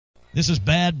This is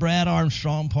Bad Brad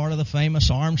Armstrong, part of the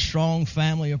famous Armstrong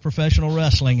family of professional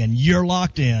wrestling, and you're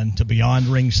locked in to Beyond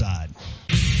Ringside.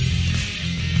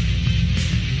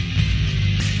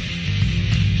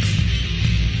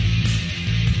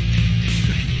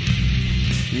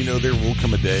 You know, there will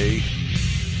come a day,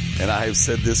 and I have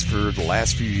said this for the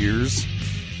last few years,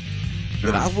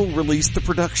 that I will release the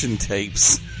production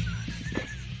tapes.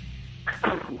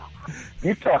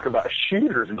 You talk about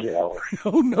shooters gallery.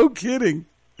 Oh, no kidding.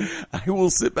 I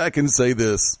will sit back and say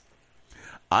this.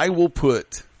 I will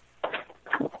put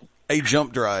a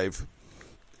jump drive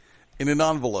in an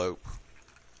envelope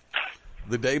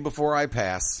the day before I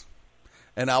pass,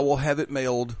 and I will have it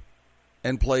mailed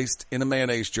and placed in a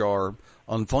mayonnaise jar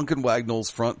on Funkin'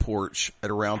 Wagnall's front porch at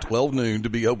around 12 noon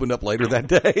to be opened up later that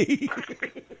day.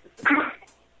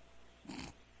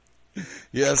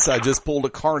 Yes, I just pulled a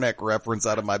Karnak reference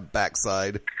out of my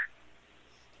backside.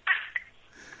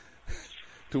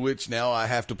 To which now I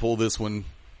have to pull this one.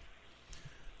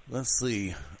 Let's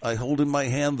see. I hold in my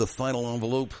hand the final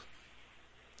envelope.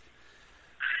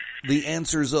 The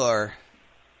answers are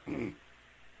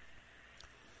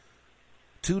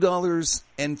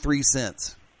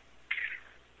 $2.03.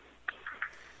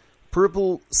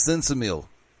 Purple Sensimil.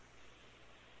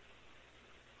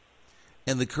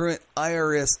 And the current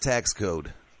IRS tax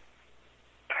code.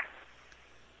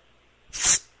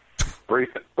 Three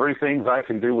things I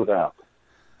can do without.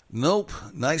 Nope.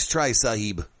 Nice try,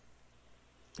 Sahib.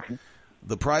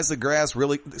 The price of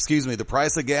the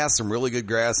price of gas, some really good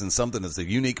grass, and something that's a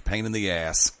unique pain in the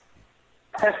ass.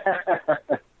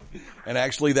 And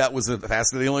actually, that was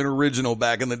the only original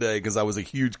back in the day because I was a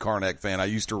huge Karnak fan. I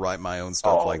used to write my own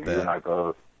stuff like that. I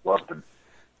loved it.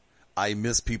 I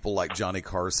miss people like Johnny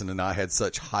Carson, and I had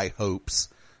such high hopes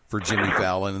for Jimmy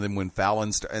Fallon. And then when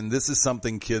Fallon and this is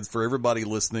something, kids, for everybody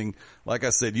listening, like I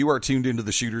said, you are tuned into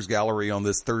the Shooters Gallery on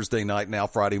this Thursday night, now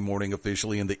Friday morning,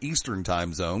 officially in the Eastern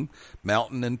time zone.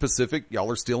 Mountain and Pacific,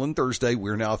 y'all are still in Thursday.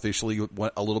 We're now officially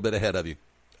a little bit ahead of you.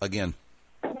 Again,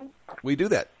 we do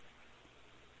that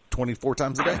 24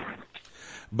 times a day.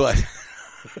 But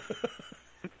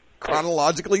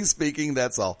chronologically speaking,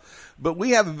 that's all. But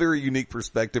we have a very unique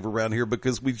perspective around here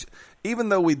because even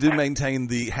though we do maintain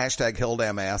the hashtag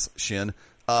 #HellDamnAss, Shin,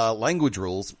 language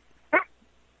rules,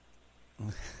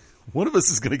 one of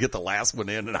us is going to get the last one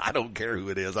in, and I don't care who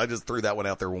it is. I just threw that one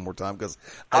out there one more time because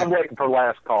I'm waiting for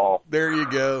last call. There you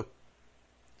go.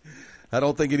 I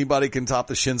don't think anybody can top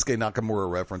the Shinsuke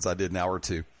Nakamura reference I did an hour or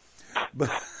two.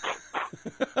 But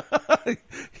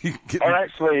or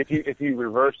actually, if you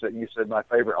reverse it, you said my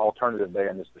favorite alternative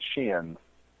band is the Shin.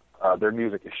 Their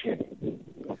music is Shin.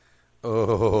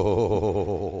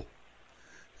 Oh,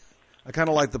 I kind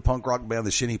of like the punk rock band,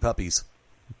 the Shinny Puppies.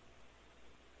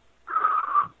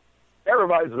 That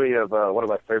reminds me of one of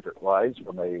my favorite lines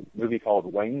from a movie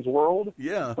called Wayne's World.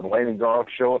 Yeah. When Layne and Garth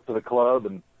show up to the club,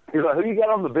 and he's like, "Who you got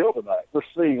on the bill tonight?" Let's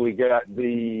see, we got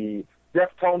the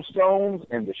Deftones Stones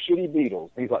and the Shitty Beatles.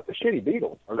 And he's like, "The Shitty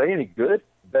Beatles? Are they any good?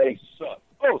 They suck."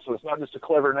 Oh, so it's not just a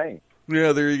clever name.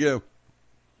 Yeah, there you go.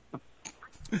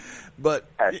 But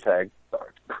hashtag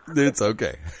sorry. It's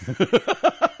okay.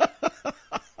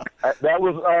 That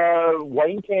was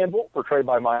Wayne Campbell, portrayed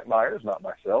by Mike Myers, not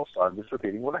myself, so I'm just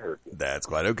repeating what I heard. That's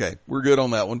quite okay. We're good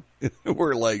on that one.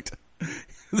 We're late.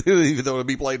 Even though it'll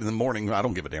be played in the morning, I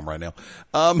don't give a damn right now.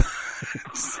 One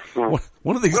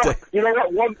of these days. You know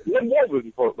what? One more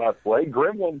movie quote, by the way,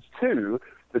 Gremlins 2.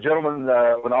 The gentleman,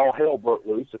 when all hell broke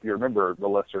loose, if you remember the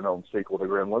lesser-known sequel to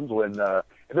Gremlins, when and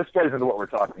this plays into what we're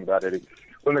talking about, Eddie.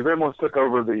 When the Gremlins took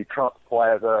over the Trump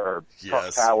Plaza or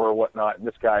Trump Tower or whatnot, and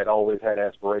this guy had always had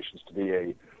aspirations to be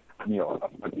a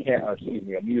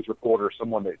news reporter,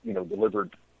 someone that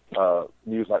delivered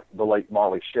news like the late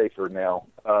Marley Schaefer now.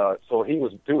 So he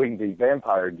was doing the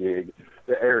vampire gig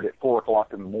that aired at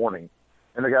 4:00 in the morning.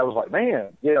 And the guy was like,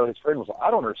 "Man," his friend was like,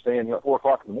 "I don't understand, at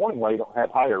 4:00 in the morning why you don't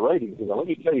have higher ratings." He's like, "Let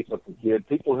me tell you something, kid.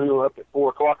 People who are up at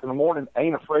 4:00 in the morning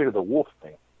ain't afraid of the wolf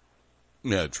man."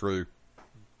 Yeah, true.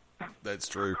 That's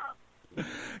true. So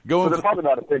they're probably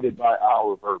not offended by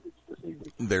our verbiage this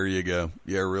evening. There you go.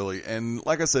 Yeah, really. And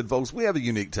like I said, folks, we have a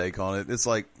unique take on it. It's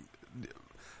like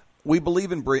we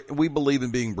believe in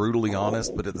being brutally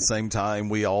honest, but at the same time,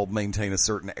 we all maintain a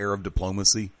certain air of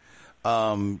diplomacy. But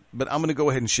I'm going to go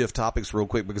ahead and shift topics real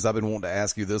quick because I've been wanting to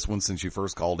ask you this one since you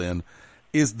first called in.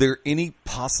 Is there any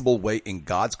possible way in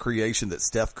God's creation that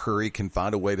Steph Curry can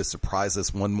find a way to surprise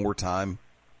us one more time?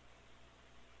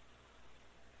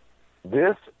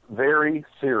 This very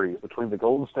series between the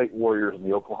Golden State Warriors and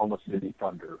the Oklahoma City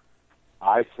Thunder,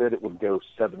 I said it would go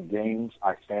 7 games.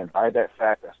 I stand by that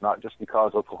fact. That's not just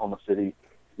because Oklahoma City,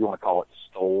 you want to call it,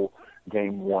 stole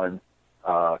game 1.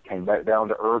 came back down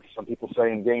to earth. Some people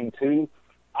say in Game 2.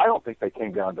 I don't think they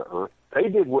came down to earth. They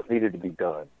did what needed to be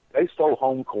done. They stole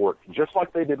home court just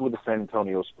like they did with the San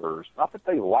Antonio Spurs. Not that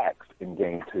they laxed in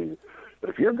Game 2. But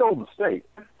if you're Golden State,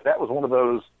 that was one of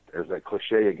those, there's that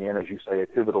cliche again, as you say, a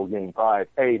pivotal Game 5,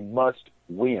 a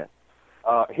must-win.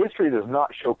 History does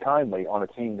not show kindly on a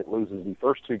team that loses the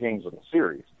first 2 games of the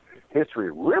series.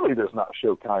 History really does not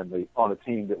show kindly on a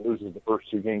team that loses the first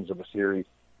 2 games of a series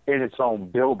in its own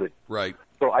building. Right.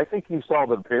 So I think you saw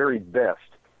the very best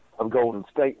of Golden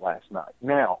State last night.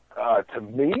 Now, to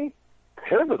me,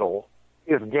 pivotal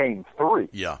is Game 3.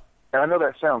 Yeah. And I know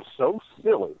that sounds so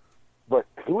silly, but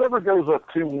whoever goes up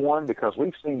 2-1, because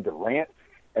we've seen Durant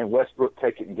and Westbrook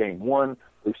take it in Game 1,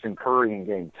 we've seen Curry in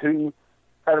Game 2.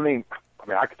 I mean,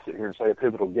 I could sit here and say a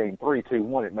pivotal Game 3,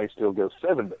 2-1, it may still go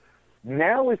 7, but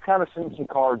now we've kind of seen some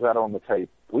cards out on the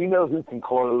table. We know who can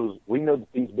close. We know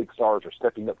that these big stars are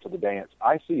stepping up to the dance.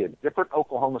 I see a different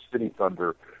Oklahoma City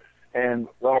Thunder. And,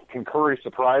 well, can Curry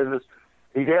surprise us?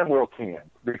 He damn well can,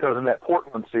 because in that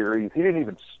Portland series, he didn't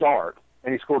even start,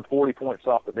 and he scored 40 points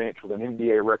off the bench with an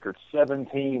NBA record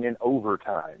 17 in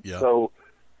overtime. Yeah. So,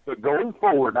 but going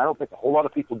forward, I don't think a whole lot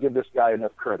of people give this guy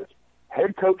enough credit.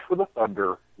 Head coach for the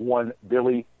Thunder, one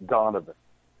Billy Donovan.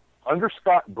 Under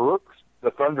Scott Brooks,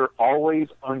 the Thunder always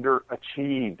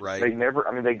underachieved. Right.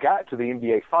 They got to the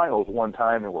NBA Finals one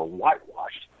time and were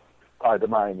whitewashed by the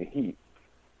Miami Heat.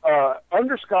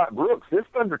 Under Scott Brooks, this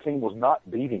Thunder team was not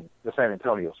beating the San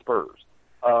Antonio Spurs.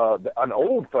 An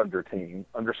old Thunder team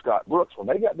under Scott Brooks, when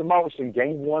they got demolished in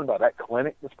Game 1 by that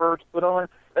clinic the Spurs put on,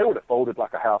 they would have folded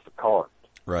like a house of cards.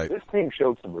 Right. This team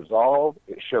showed some resolve,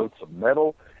 it showed some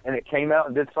mettle, and it came out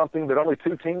and did something that only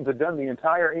 2 teams had done the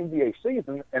entire NBA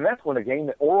season, and that's win a game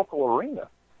at Oracle Arena.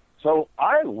 So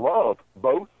I love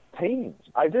both teams.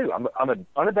 I do. I'm an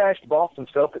unabashed Boston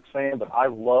Celtics fan, but I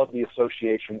love the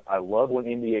association. I love when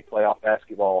NBA playoff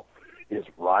basketball is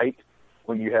right,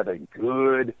 when you have a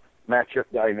good matchup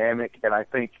dynamic, and I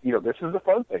think, this is the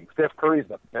fun thing. Steph Curry's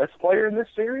the best player in this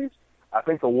series. I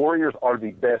think the Warriors are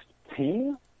the best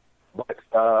team, but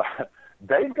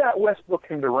they've got Westbrook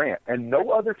and Durant, and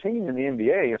no other team in the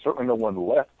NBA, and certainly no one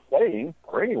left playing,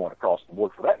 or anyone across the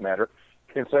board for that matter,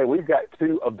 can say we've got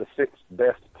 2 of the 6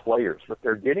 best players. But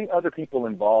they're getting other people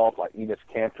involved, like Enes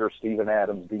Kanter, Steven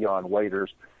Adams, Dion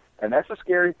Waiters, and that's a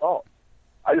scary thought.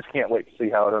 I just can't wait to see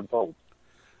how it unfolds.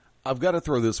 I've got to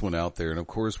throw this one out there, and of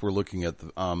course we're looking at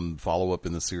the follow-up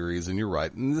in the series, and you're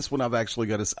right. And this one I'm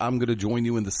going to join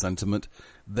you in the sentiment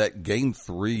that Game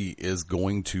 3 is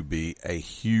going to be a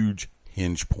huge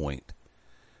hinge point,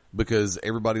 because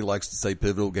everybody likes to say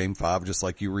pivotal Game 5, just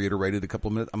like you reiterated a couple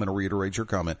of minutes. I'm going to reiterate your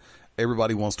comment.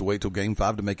 Everybody wants to wait till Game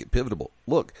 5 to make it pivotal.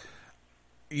 Look,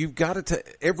 you've got to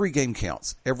every game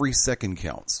counts. Every second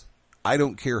counts. I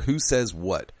don't care who says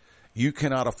what. You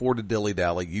cannot afford to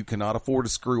dilly-dally. You cannot afford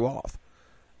to screw off.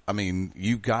 I mean,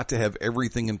 you've got to have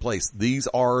everything in place. These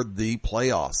are the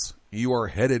playoffs. You are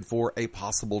headed for a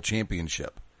possible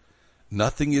championship.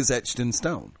 Nothing is etched in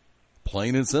stone.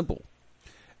 Plain and simple.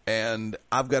 And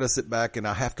I've got to sit back and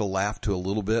I have to laugh to a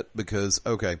little bit because,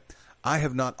 okay, I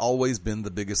have not always been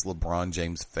the biggest LeBron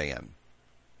James fan.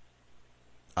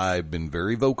 I've been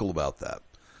very vocal about that.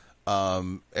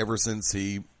 Ever since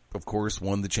he, of course,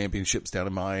 won the championships down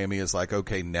in Miami, it's like,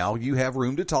 okay, now you have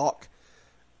room to talk.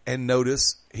 And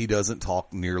notice he doesn't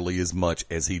talk nearly as much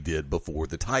as he did before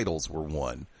the titles were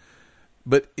won.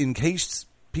 But in case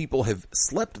people have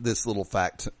slept this little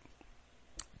fact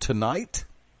tonight,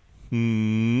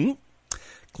 Cleveland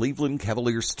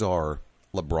Cavaliers star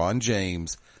LeBron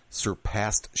James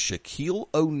surpassed Shaquille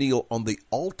O'Neal on the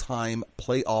all-time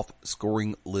playoff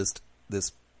scoring list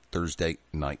this Thursday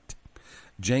night.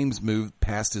 James moved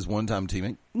past his one-time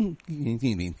teammate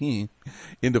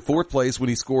into fourth place when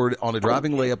he scored on a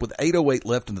driving layup with 8:08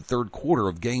 left in the third quarter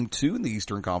of Game 2 in the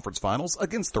Eastern Conference Finals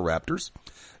against the Raptors.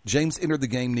 James entered the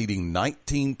game needing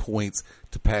 19 points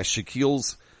to pass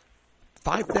Shaquille's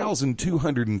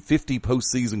 5,250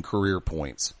 postseason career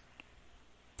points.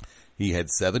 He had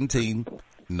 17,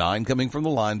 9 coming from the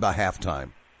line by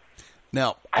halftime.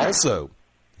 Now, also,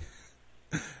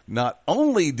 not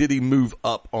only did he move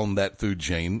up on that food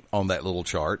chain, on that little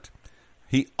chart,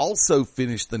 he also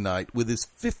finished the night with his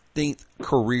 15th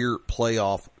career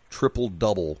playoff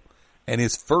triple-double and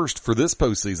his first for this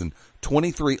postseason,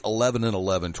 23, 11, and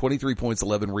 11, 23 points,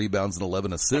 11 rebounds, and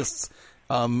 11 assists,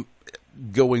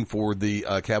 going for the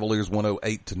Cavaliers'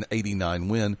 108-89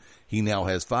 win. He now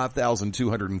has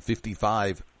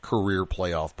 5,255 career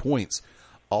playoff points.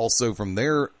 Also from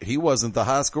there, he wasn't the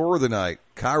high scorer of the night.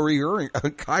 Kyrie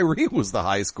was the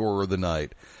high scorer of the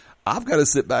night. I've got to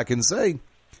sit back and say,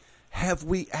 have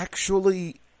we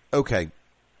actually okay,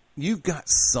 you've got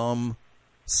some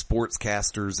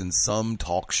sportscasters and some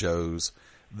talk shows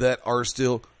that are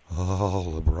still,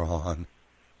 oh, LeBron.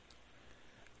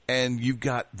 And you've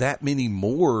got that many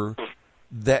more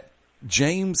that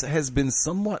James has been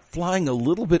somewhat flying a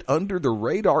little bit under the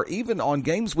radar, even on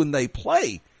games when they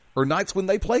play, or nights when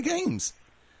they play games.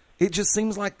 It just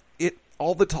seems like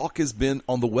all the talk has been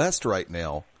on the West right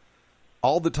now.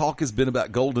 All the talk has been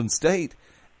about Golden State.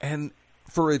 And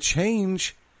for a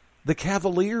change, the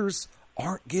Cavaliers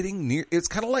aren't getting near. It's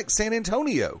kind of like San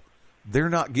Antonio. They're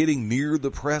not getting near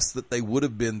the press that they would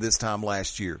have been this time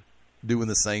last year, doing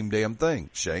the same damn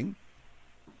thing. Shane?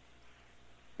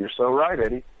 You're so right,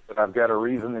 Eddie. But I've got a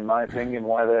reason, in my opinion,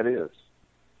 why that is.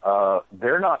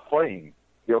 They're not playing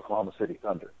the Oklahoma City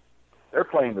Thunder. They're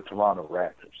playing the Toronto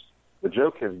Raptors. The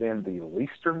joke has been the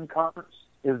Eastern Conference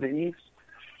is the East.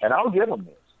 And I'll give them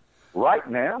this. Right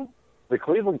now, the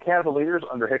Cleveland Cavaliers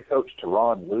under head coach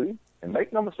Tyronn Lue, and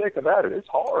make no mistake about it, it's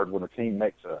hard when a team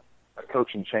makes a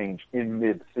coaching change in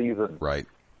mid-season. Right.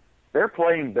 They're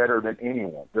playing better than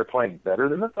anyone. They're playing better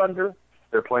than the Thunder.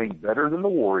 They're playing better than the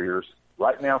Warriors.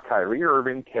 Right now, Kyrie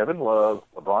Irving, Kevin Love,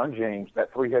 LeBron James,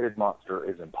 that three-headed monster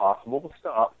is impossible to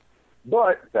stop.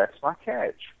 But that's my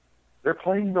catch. They're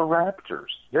playing the Raptors.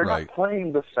 They're right. not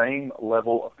playing the same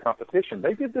level of competition.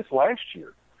 They did this last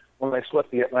year when they swept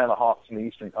the Atlanta Hawks in the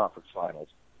Eastern Conference Finals,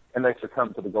 and they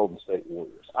succumbed to the Golden State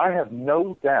Warriors. I have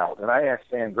no doubt, and I asked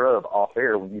Stan Grubb off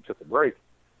air when you took a break,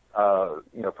 for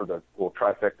the little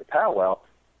trifecta powwow,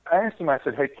 I asked him, I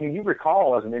said, hey, can you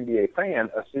recall as an NBA fan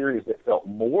a series that felt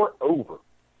more over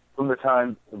from the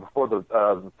time before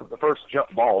the first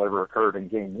jump ball ever occurred in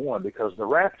Game 1? Because the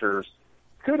Raptors,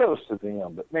 kudos to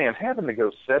them, but, man, having to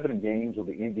go 7 games with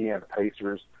the Indiana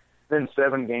Pacers, then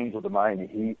 7 games with the Miami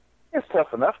Heat, it's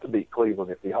tough enough to beat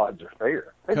Cleveland if the odds are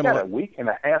fair. They've got a week and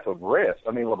a half of rest.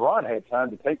 I mean, LeBron had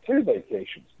time to take 2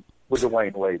 vacations with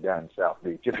Dwayne Wade down in South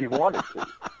Beach if he wanted to.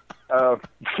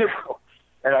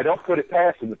 And I don't put it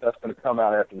past him that that's going to come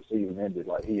out after the season ended,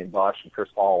 like he and Bosh and Chris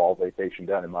Paul all vacation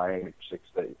down in Miami for 6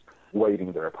 days,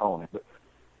 waiting their opponent. But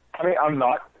I mean,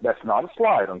 that's not a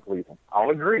slide on Cleveland. I'll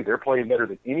agree. They're playing better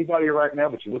than anybody right now,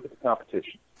 but you look at the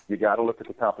competition. You got to look at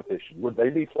the competition. Would they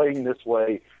be playing this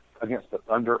way against the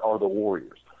Thunder or the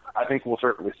Warriors? I think we'll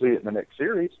certainly see it in the next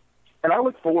series. And I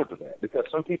look forward to that because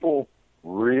some people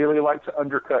really like to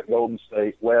undercut Golden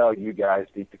State. Well, you guys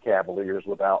beat the Cavaliers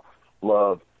without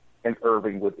Love and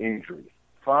Irving with injury.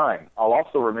 Fine. I'll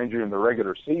also remind you in the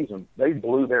regular season, they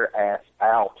blew their ass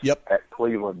out at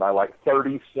Cleveland by like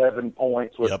 37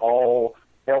 points with all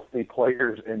healthy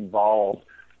players involved.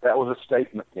 That was a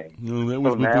statement game. No, that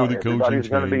was so before now the coaching everybody's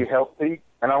going to be change. healthy,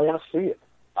 and I want to see it.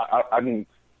 I mean,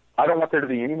 I don't want there to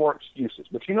be any more excuses.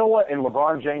 But you know what? In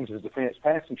LeBron James' defense,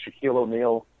 passing Shaquille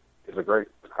O'Neal is a great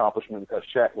accomplishment because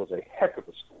Shaq was a heck of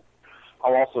a scorer.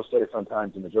 I'll also say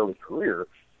sometimes in his early career,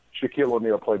 Shaquille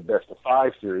O'Neal played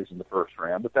best-of-5 series in the first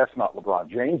round, but that's not LeBron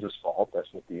James' fault. That's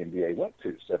what the NBA went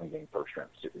to, 7-game first-round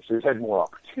series. So he's had more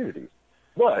opportunities.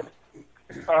 But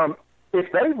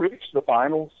if they reach the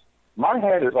finals, my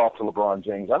hat is off to LeBron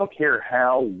James. I don't care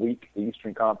how weak the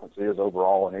Eastern Conference is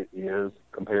overall, and it is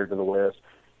compared to the West.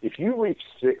 If you reach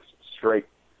 6 straight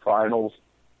finals,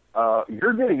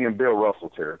 you're getting in Bill Russell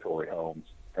territory, Holmes,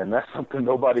 and that's something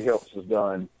nobody else has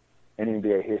done in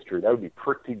NBA history. That would be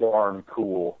pretty darn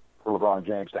cool for LeBron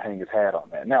James to hang his hat on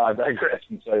that. Now, I digress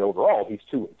and say overall he's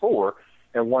 2-4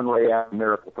 and one Ray Allen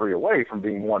Miracle 3 away from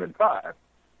being 1-5.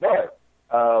 But,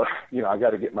 I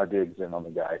got to get my digs in on the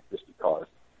guy just because.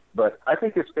 But I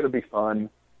think it's going to be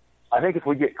fun. I think if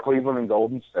we get Cleveland and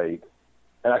Golden State,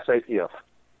 and I say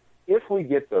if we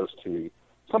get those two,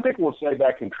 some people would say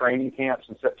back in training camps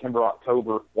in September,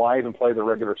 October, why even play the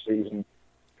regular season?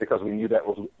 Because we knew that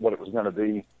was what it was going to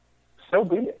be. So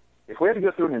be it. If we had to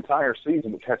go through an entire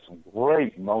season, which had some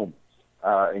great moments,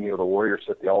 and the Warriors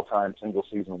set the all-time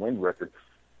single-season win record,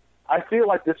 I feel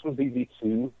like this would be the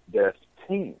 2 best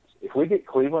teams. If we get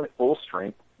Cleveland at full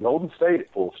strength, Golden State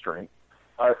at full strength,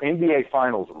 our NBA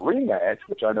Finals rematch,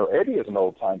 which I know Eddie is an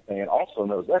old-time fan, also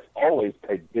knows that's always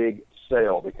a big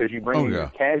sell because you bring in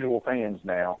casual fans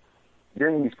now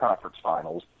during these conference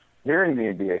finals, during the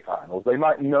NBA Finals. They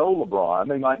might know LeBron,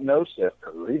 they might know Steph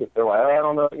Curry, but they're like, I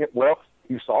don't know. Well,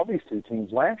 you saw these 2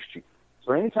 teams last year.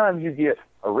 So anytime you get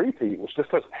a repeat, which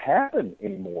just doesn't happen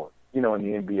anymore, in the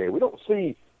NBA, we don't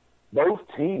see both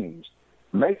teams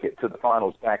make it to the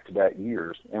finals back-to-back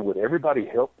years. And with everybody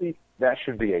healthy, that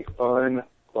should be a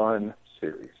fun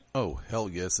series. Oh, hell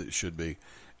yes, it should be.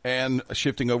 And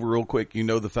shifting over real quick,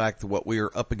 the fact that what we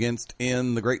are up against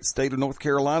in the great state of North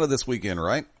Carolina this weekend,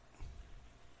 right?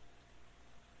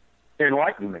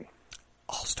 Enlighten me.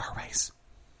 All-Star race.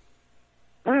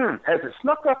 Has it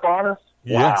snuck up on us?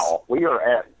 Yes. Wow. We are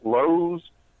at Lowe's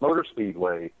Motor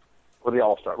Speedway for the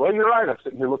All-Star. Well, you're right. I'm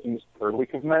sitting here looking this third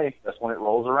week of May. That's when it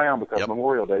rolls around because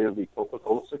Memorial Day is the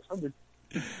Coca-Cola 600.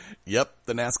 Yep,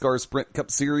 the NASCAR Sprint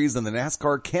Cup Series and the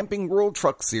NASCAR Camping World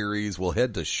Truck Series will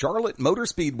head to Charlotte Motor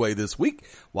Speedway this week,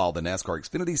 while the NASCAR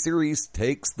Xfinity Series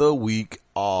takes the week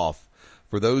off.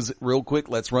 For those, real quick,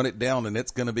 let's run it down, and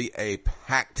it's going to be a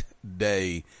packed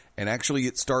day. And actually,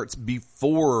 it starts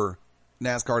before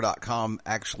NASCAR.com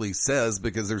actually says,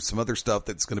 because there's some other stuff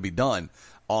that's going to be done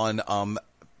on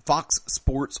Fox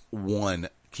Sports 1.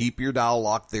 Keep your dial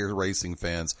locked there, racing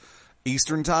fans.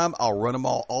 Eastern time, I'll run them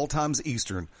all times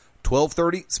Eastern.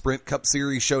 12:30, Sprint Cup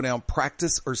Series Showdown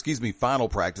final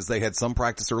practice. They had some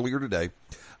practice earlier today.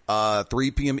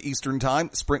 3 p.m. Eastern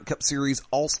time, Sprint Cup Series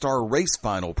All-Star Race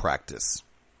final practice.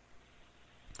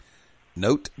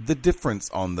 Note the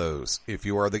difference on those. If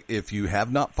you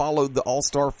have not followed the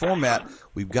All-Star format,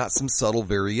 we've got some subtle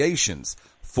variations.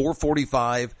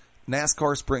 4:45,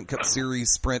 NASCAR Sprint Cup Series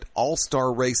Sprint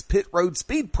All-Star Race Pit Road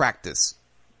Speed Practice.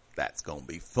 That's going to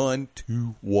be fun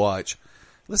to watch.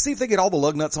 Let's see if they get all the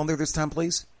lug nuts on there this time,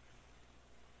 please.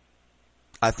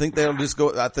 I think they'll just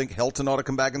go. I think Helton ought to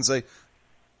come back and say,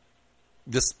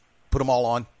 just put them all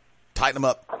on. Tighten them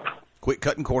up. Quit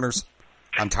cutting corners.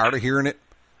 I'm tired of hearing it.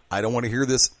 I don't want to hear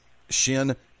this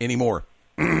shin anymore.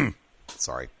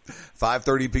 Sorry.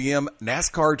 5:30 p.m.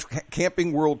 NASCAR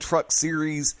Camping World Truck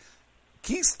Series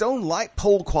Keystone Light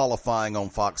Pole qualifying on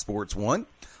Fox Sports 1.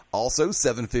 Also,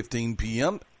 7:15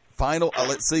 p.m. Final,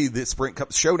 let's see, the Sprint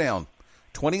Cup Showdown.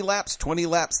 20 laps,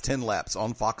 10 laps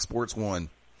on Fox Sports 1.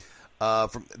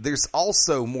 There's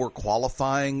also more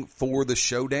qualifying for the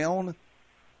Showdown,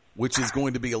 which is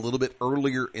going to be a little bit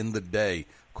earlier in the day.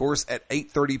 Of course, at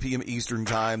 8:30 p.m. Eastern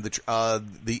Time,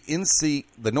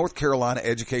 the North Carolina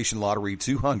Education Lottery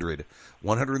 200,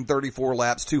 134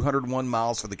 laps, 201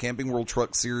 miles for the Camping World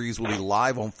Truck Series will be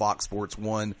live on Fox Sports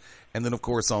 1. And then, of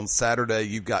course, on Saturday,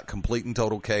 you've got Complete and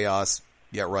Total Chaos.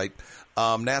 Yeah, right.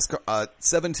 NASCAR,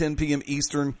 7:10 p.m.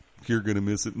 Eastern. You're going to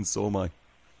miss it, and so am I.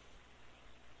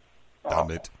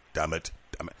 Damn it.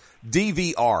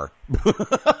 DVR.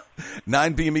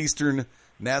 9 p.m. Eastern,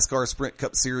 NASCAR Sprint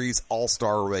Cup Series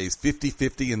All-Star Race,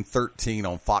 50, and 13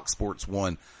 on Fox Sports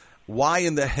 1. Why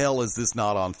in the hell is this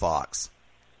not on Fox?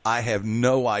 I have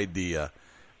no idea.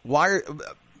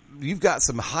 You've got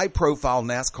some high-profile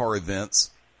NASCAR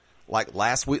events, like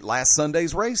last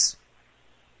Sunday's race.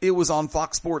 It was on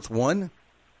Fox Sports 1.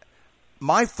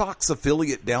 My Fox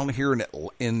affiliate down here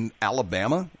in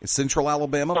Alabama, in Central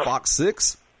Alabama, Fox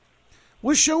 6,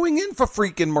 was showing in for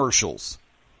freaking commercials.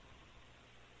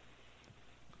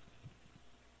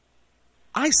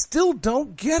 I still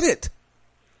don't get it.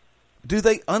 Do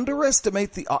they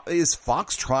underestimate is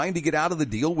Fox trying to get out of the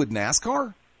deal with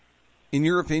NASCAR? In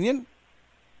your opinion?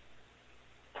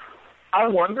 I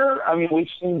wonder. I mean, we've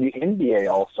seen the NBA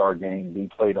All-Star Game be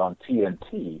played on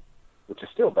TNT, which is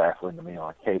still baffling to me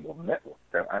on a cable network.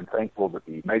 I'm thankful that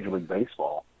the Major League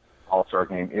Baseball All-Star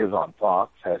Game is on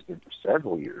Fox, has been for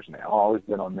several years now, always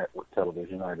been on network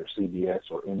television, either CBS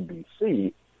or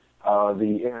NBC.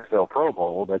 The NFL Pro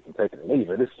Bowl, they can take it or leave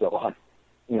it, it's still on,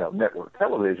 network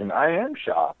television. I am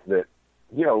shocked that,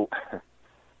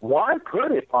 why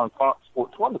put it on Fox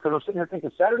Sports 1? Because I'm sitting here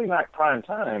thinking Saturday night prime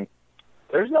time,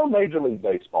 there's no Major League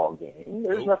Baseball game.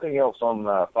 There's nothing else on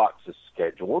Fox's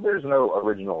schedule. There's no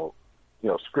original,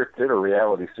 scripted or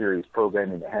reality series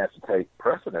programming that has to take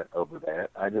precedent over that.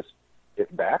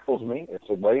 It baffles me. It's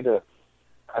a way to,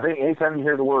 I think anytime you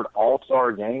hear the word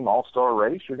all-star game, all-star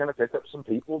race, you're going to pick up some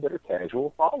people that are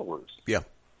casual followers. Yeah.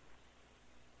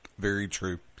 Very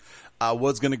true. I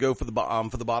was going to go for the bottom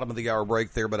of the hour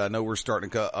break there, but I know we're starting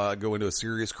to go into a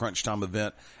serious crunch time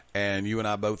event, and you and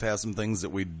I both have some things that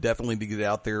we definitely need to get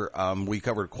out there. We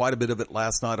covered quite a bit of it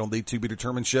last night on the To Be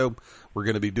Determined show. We're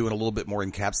going to be doing a little bit more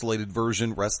encapsulated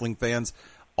version, wrestling fans,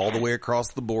 all the way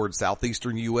across the board.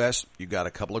 Southeastern U.S., you got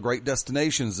a couple of great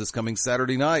destinations this coming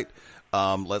Saturday night.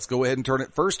 Let's go ahead and turn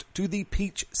it first to the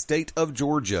Peachstate of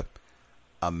Georgia,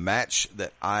 a match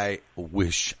that I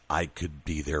wish I could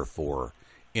be there for.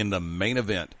 In the main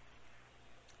event,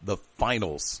 the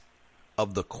finals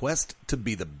of the Quest to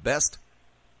be the Best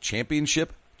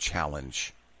Championship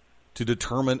Challenge to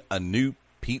determine a new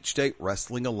Peachstate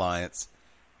Wrestling Alliance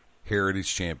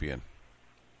Heritage Champion.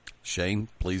 Shane,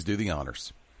 please do the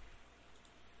honors.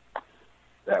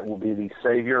 That will be the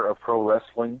savior of pro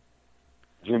wrestling,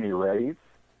 Jimmy Rave,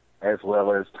 as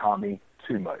well as Tommy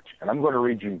Too Much. And I'm going to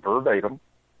read you verbatim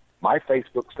my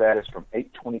Facebook status from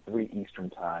 8:23 Eastern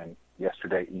Time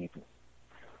yesterday evening.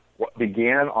 What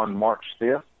began on March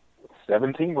 5th with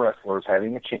 17 wrestlers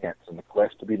having a chance in the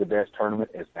quest to be the best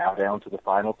tournament is now down to the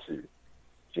final two,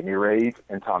 Jimmy Rave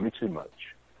and Tommy Too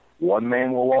Much. One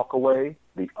man will walk away,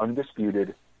 the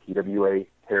undisputed PWA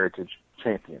Heritage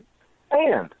Champion.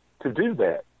 And to do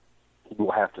that, he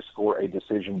will have to score a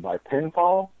decision by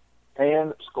pinfall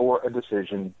and score a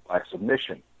decision by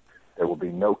submission. There will be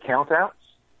no countouts,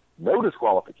 no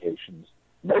disqualifications,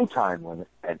 no time limit,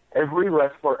 and every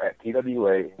wrestler at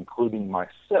PWA, including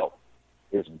myself,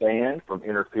 is banned from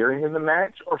interfering in the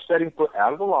match or setting foot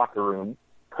out of the locker room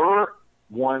per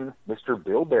one Mr.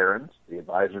 Bill Behrens, the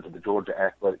advisor to the Georgia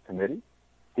Athletic Committee.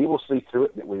 He will see to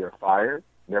it that we are fired,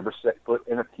 never set foot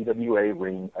in a PWA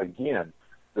ring again.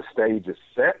 The stage is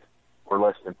set. We're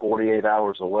less than 48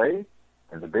 hours away.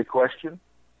 And the big question,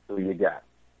 who you got?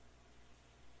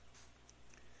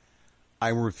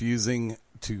 I'm refusing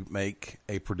to make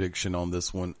a prediction on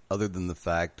this one other than the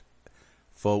fact,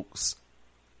 folks,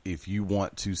 if you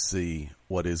want to see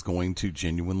what is going to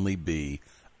genuinely be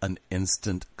an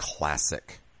instant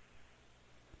classic,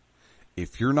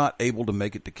 if you're not able to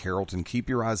make it to Carrollton, keep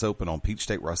your eyes open on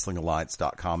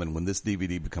PeachstateWrestlingAlliance.com, and when this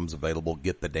DVD becomes available,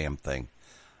 get the damn thing.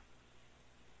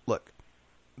 Look,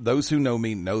 those who know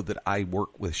me know that I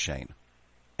work with Shane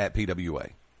at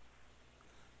PWA.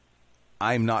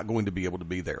 I'm not going to be able to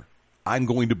be there. I'm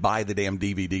going to buy the damn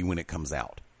DVD when it comes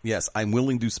out. Yes, I'm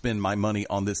willing to spend my money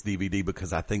on this DVD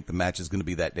because I think the match is going to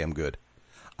be that damn good.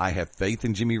 I have faith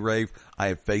in Jimmy Rave. I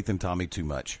have faith in Tommy Too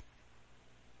Much.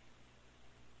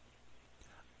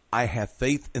 I have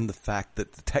faith in the fact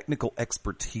that the technical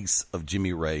expertise of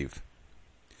Jimmy Rave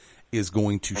is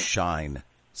going to shine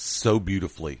so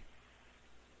beautifully.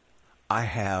 I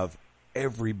have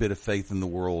every bit of faith in the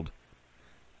world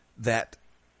that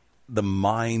the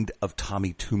mind of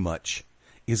Tommy Too Much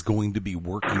is going to be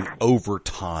working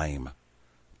overtime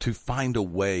to find a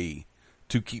way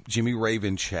to keep Jimmy Rave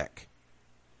in check.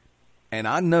 And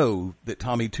I know that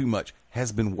Tommy Too Much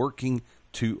has been working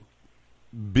to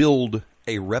build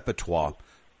a repertoire.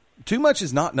 Too Much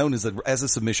is not known as a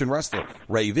submission wrestler.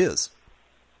 Rave is.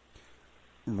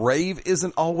 Rave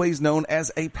isn't always known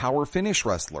as a power finish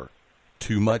wrestler.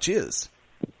 Too Much is.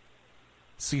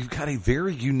 So you've got a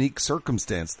very unique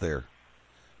circumstance there.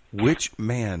 Which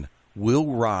man will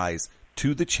rise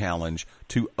to the challenge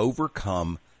to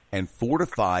overcome and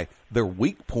fortify their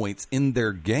weak points in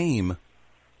their game,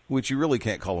 which you really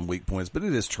can't call them weak points, but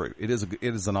it is true. It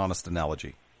is an honest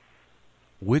analogy.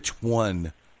 Which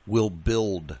one will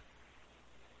build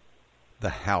the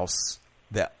house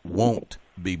that won't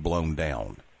be blown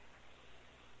down?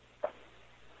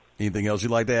 Anything else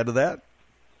you'd like to add to that?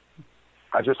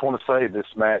 I just want to say this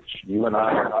match, you and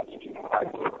I are not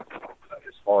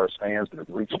as far as fans that have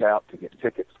reached out to get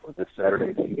tickets for this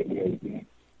Saturday's NBA game.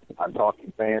 I'm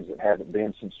talking fans that haven't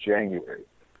been since January,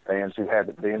 fans who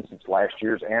haven't been since last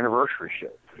year's anniversary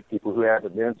show, people who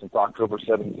haven't been since October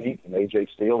 17th when AJ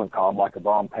Steele and Calm Like a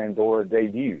Bomb Pandora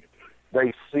debuted.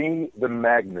 They see the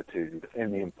magnitude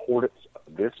and the importance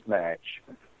of this match.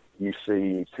 You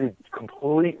see two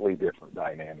completely different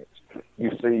dynamics.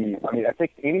 You see, I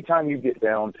think anytime you get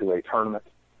down to a tournament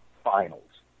finals,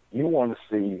 you want to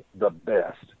see the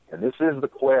best. And this is the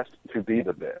quest to be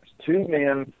the best. Two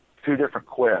men, two different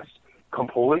quests,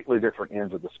 completely different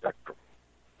ends of the spectrum.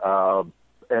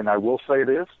 And I will say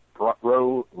this, front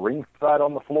row ringside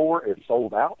on the floor is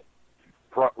sold out.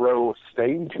 Front row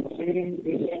stage seating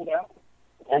is sold out.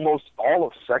 Almost all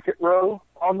of second row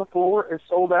on the floor is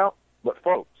sold out. But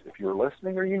folks, if you're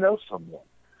listening or you know someone,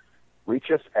 reach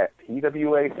us at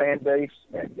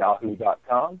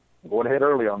pwafanbase@yahoo.com. I'm going ahead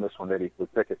early on this one, Eddie,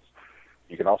 with tickets.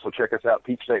 You can also check us out,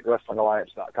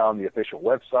 PeachstateWrestlingAlliance.com, the official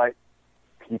website.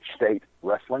 Peach State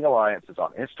Wrestling Alliance is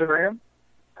on Instagram,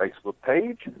 Facebook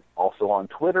page, also on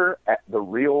Twitter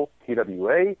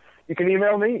 @TheRealPWA. You can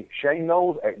email me,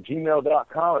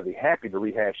 ShaneKnowles@gmail.com. I'd be happy to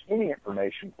rehash any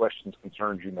information, questions,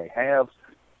 concerns you may have.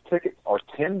 Tickets are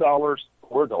 $10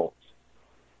 for adults.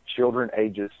 Children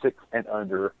ages 6 and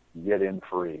under get in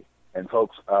free. And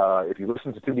folks, if you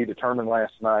listened to Be Determined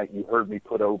last night, you heard me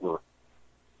put over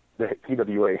the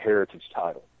PWA Heritage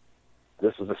title.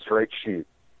 This is a straight shoot.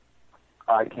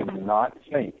 I cannot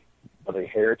think of a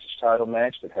Heritage title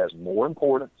match that has more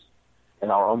importance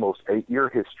in our almost 8-year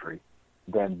history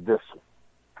than this one.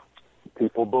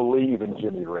 People believe in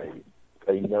Jimmy Rave.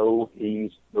 They know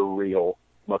he's the real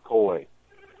McCoy.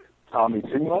 Tommy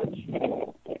Too Much,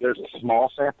 there's a small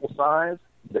sample size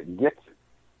that gets it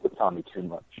with Tommy Too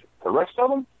Much. The rest of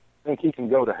them think he can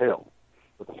go to hell.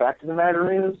 But the fact of the matter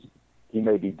is, he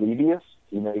may be devious,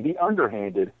 he may be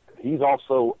underhanded, but he's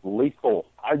also lethal.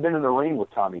 I've been in the ring with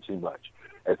Tommy Too Much.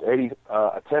 As Eddie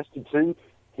attested to,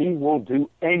 he will do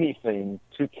anything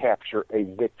to capture a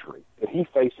victory. That he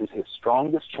faces his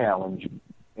strongest challenge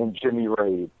in Jimmy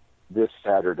Rave this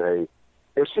Saturday.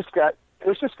 It's just got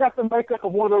the makeup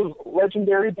of one of those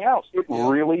legendary bouts. It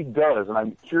really does, and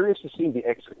I'm curious to see the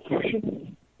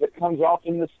execution that comes off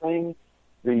in this thing,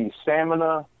 the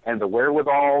stamina and the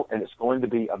wherewithal, and it's going to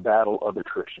be a battle of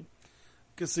attrition.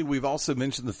 Because, see, we've also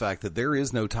mentioned the fact that there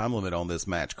is no time limit on this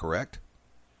match, correct?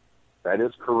 That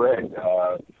is correct.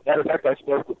 Matter of fact, I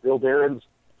spoke with Bill Barons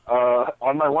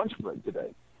on my lunch break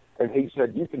today, and he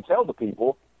said, you can tell the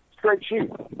people, straight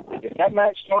shoot. If that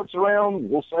match starts around,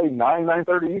 we'll say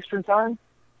 9:30 Eastern time,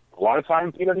 a lot of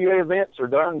times PWA events are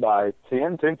done by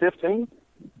 10:15.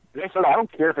 They said, I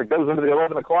don't care if it goes into the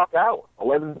 11 o'clock hour,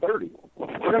 11:30. We're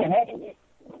going to have it.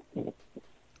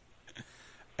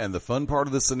 And the fun part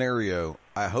of the scenario,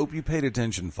 I hope you paid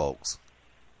attention, folks,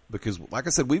 because, like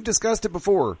I said, we've discussed it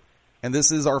before, and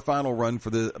this is our final run for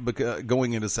the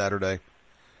going into Saturday.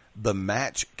 The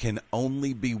match can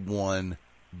only be won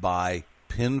by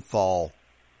pinfall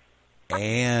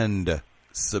and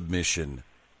submission.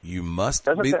 You must.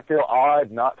 Doesn't that feel odd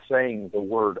not saying the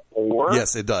word or?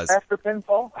 Yes, it does. After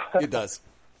pinfall? It does.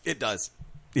 It does.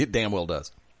 It damn well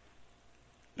does.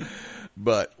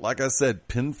 But like I said,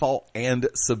 pinfall and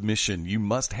submission. You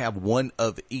must have one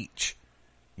of each.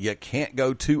 You can't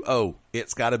go 2-0.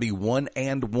 It's got to be 1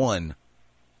 and 1.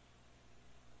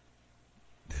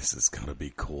 This is going to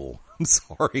be cool. I'm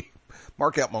sorry.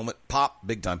 Mark out moment. Pop.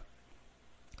 Big time.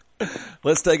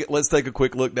 Let's take a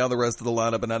quick look down the rest of the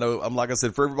lineup. And I know, like I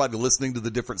said, for everybody listening to the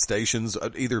different stations,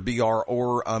 either BR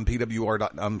or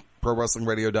PWR,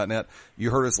 ProWrestlingRadio.net,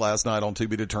 you heard us last night on To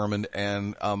Be Determined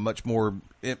and much more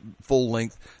full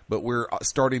length. But we're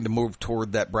starting to move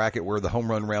toward that bracket where the home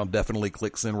run round definitely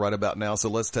clicks in right about now. So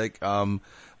let's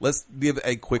give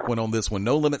a quick one on this one.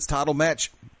 No Limits title match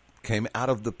came out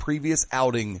of the previous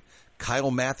outing.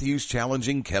 Kyle Matthews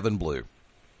challenging Kevin Blue.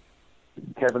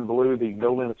 Kevin Blue, the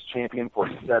No Limits champion for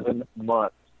 7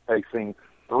 months, facing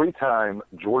 3-time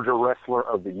Georgia Wrestler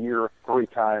of the Year,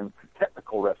 3-time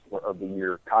Technical Wrestler of the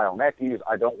Year, Kyle Matthews.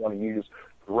 I don't want to use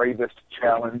gravest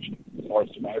challenge as far as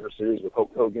Survivor Series with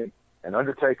Hulk Hogan and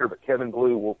Undertaker, but Kevin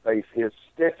Blue will face his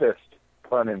stiffest,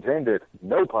 pun intended,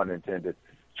 no pun intended,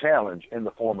 challenge in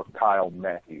the form of Kyle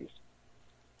Matthews.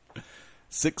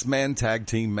 6-man tag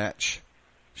team match.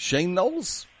 Shane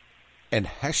Noles and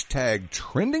hashtag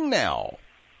trending now,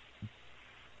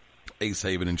 Ace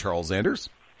Haven and Charles Anders,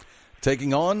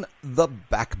 taking on the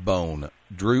Backbone,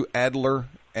 Drew Adler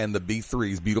and the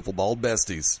B3's Beautiful Bald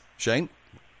Besties. Shane?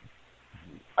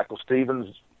 Michael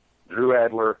Stevens, Drew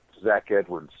Adler, Zach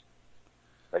Edwards.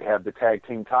 They have the tag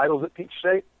team titles at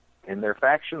Peachstate in their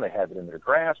faction. They have it in their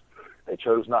grasp. They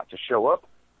chose not to show up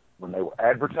when they were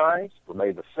advertised for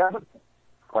May the 7th,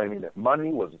 claiming that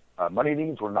money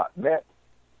needs were not met.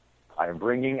 I am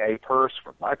bringing a purse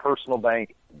from my personal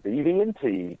bank,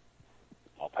 BB&T.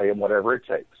 I'll pay them whatever it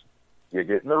takes. You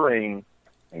get in the ring,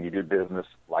 and you do business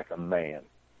like a man.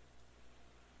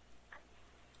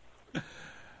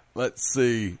 Let's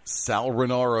see. Sal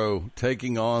Renaro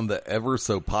taking on the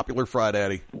ever-so-popular Fry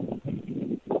Daddy.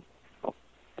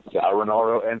 Sal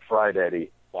Renaro and Fry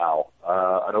Daddy. Wow.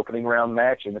 An opening round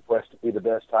match in the quest to be the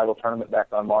best title tournament back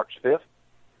on March 5th.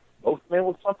 Both men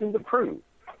with something to prove.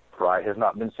 Fry has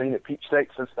not been seen at Peachstate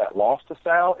since that loss to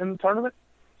Sal in the tournament.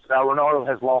 Sal Renaro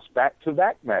has lost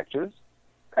back-to-back matches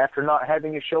after not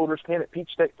having his shoulders pinned at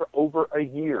Peachstate for over a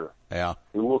year. Yeah.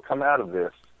 Who will come out of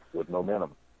this with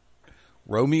momentum?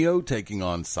 Romeo taking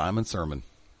on Simon Sermon.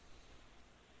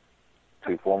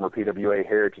 2 former PWA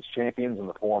Heritage champions in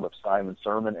the form of Simon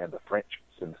Sermon and the French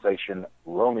sensation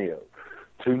Romeo.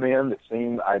 2 men that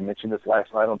seem, I mentioned this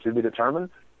last night on To Be Determined,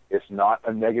 it's not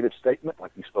a negative statement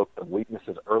like you spoke of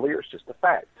weaknesses earlier. It's just a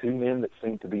fact. 2 men that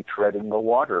seem to be treading the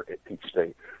water at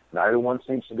Peachstate. Neither one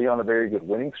seems to be on a very good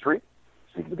winning streak.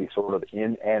 Seem to be sort of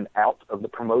in and out of the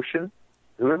promotion.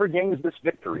 Whoever gains this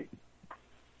victory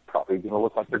probably going to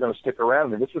look like they're going to stick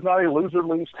around. And this is not a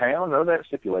loser-lose town. None of that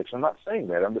stipulation. I'm not saying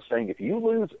that. I'm just saying if you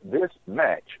lose this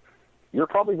match, you're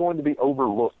probably going to be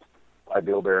overlooked by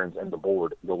Bill Barons and the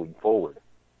board going forward.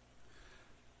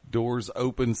 Doors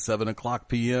open 7 o'clock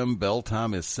p.m. Bell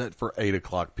time is set for 8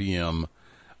 o'clock p.m.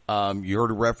 You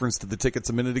heard a reference to the tickets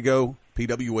a minute ago.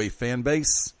 PWA fan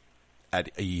base at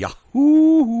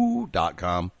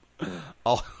yahoo.com.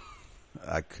 Oh,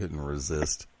 I couldn't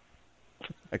resist.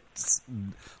 It's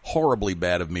horribly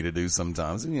bad of me to do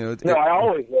sometimes. And, I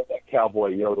always love that cowboy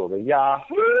yodel, the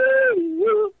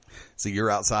yahoo. See, you're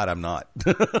outside. I'm not.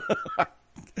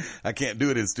 I can't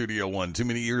do it in Studio One. Too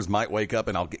many ears might wake up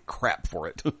and I'll get crap for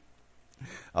it.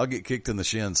 I'll get kicked in the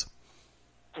shins.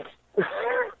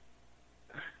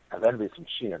 that'd be some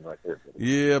Shin right there. Buddy.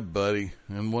 Yeah, buddy.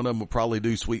 And one of them will probably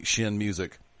do sweet Shin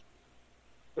music.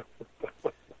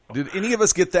 Did any of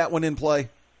us get that one in play?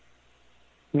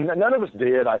 None of us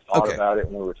did. I thought Okay. about it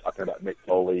when we were talking about Mick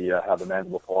Foley, how the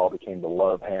Mandible Claw became the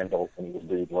love handle, and he was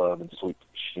Dude Love and sweet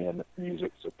Shin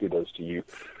music. So kudos to you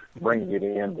bringing it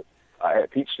in. But,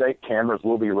 at Peachstate, cameras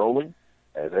will be rolling.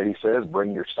 As Eddie says,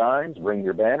 bring your signs, bring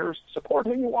your banners, support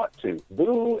who you want to.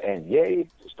 Boo and yay,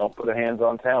 just don't put a hands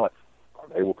on talent, or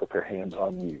they will put their hands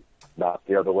on you, not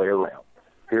the other way around.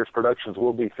 Pierce Productions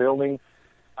will be filming.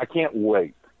 I can't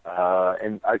wait.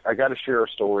 And I got to share a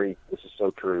story. This is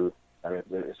so true. I mean,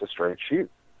 it's a straight shoot.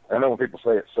 I know when people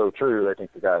say it's so true, they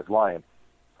think the guy's lying.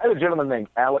 I had a gentleman named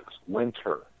Alex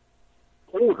Winter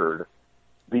ordered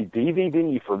the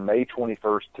DVD for May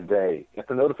 21st today. Get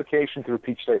the notification through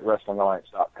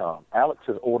PeachstateWrestlingAlliance.com. Alex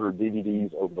has ordered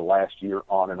DVDs over the last year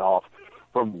on and off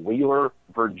from Wheeler,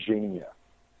 Virginia.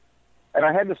 And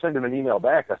I had to send him an email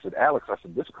back. I said, Alex,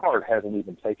 this card hasn't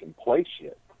even taken place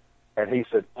yet. And he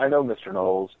said, I know, Mr.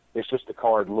 Noles. It's just the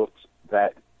card looks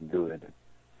that good.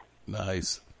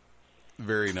 Nice.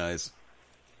 Very nice.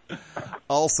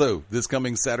 Also, this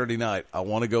coming Saturday night, I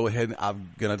want to go ahead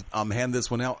and I'm hand this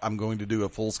one out. I'm going to do a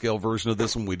full scale version of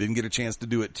this one. We didn't get a chance to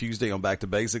do it Tuesday on Back to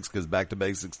Basics because Back to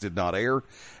Basics did not air,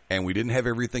 and we didn't have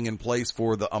everything in place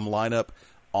for the lineup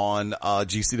on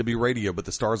GCW Radio. But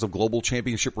the Stars of Global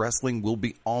Championship Wrestling will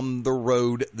be on the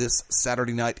road this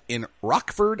Saturday night in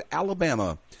Rockford,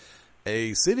 Alabama,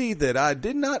 a city that I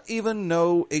did not even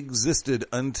know existed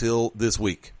until this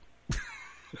week.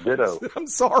 Ditto. I'm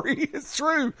sorry. It's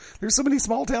true. There's so many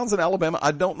small towns in Alabama.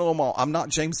 I don't know them all. I'm not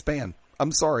James Spann.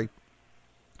 I'm sorry.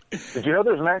 Did you know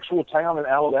there's an actual town in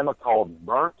Alabama called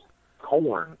Burnt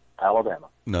Corn, Alabama?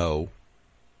 No.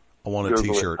 I want a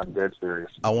Google T-shirt. it. I'm dead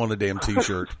serious. I want a damn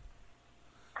T-shirt.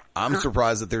 I'm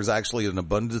surprised that there's actually an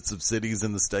abundance of cities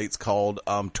in the States called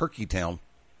Turkey Town.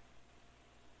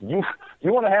 You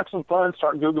want to have some fun,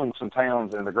 start Googling some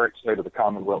towns in the great state of the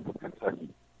Commonwealth of Kentucky.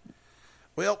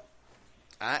 Well,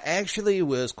 I actually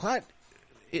was quite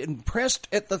impressed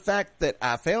at the fact that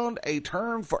I found a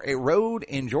term for a road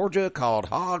in Georgia called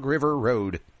Hog River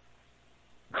Road.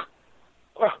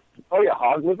 Oh, yeah,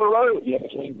 Hog River Road. Yeah,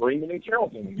 between Bremen and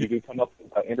Carrollton. You do come up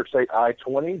Interstate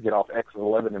I-20, get off exit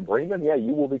 11 in Bremen. Yeah,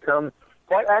 you will become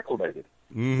quite acclimated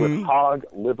with Hog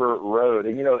River Road.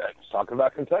 And, talking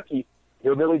about Kentucky,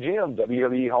 Hillbilly Jim,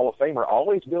 WWE Hall of Famer,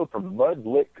 always billed from Mud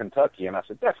Lick, Kentucky. And I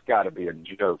said, that's got to be a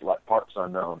joke, like Parts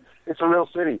Unknown. It's a real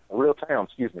city, a real town,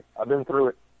 excuse me. I've been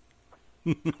through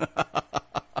it.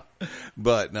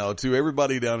 But no, to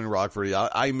everybody down in Rockford,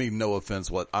 I mean no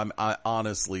offense. I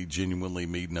honestly, genuinely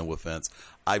mean no offense.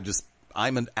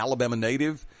 I'm an Alabama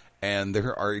native, and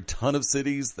there are a ton of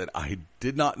cities that I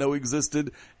did not know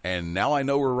existed, and now I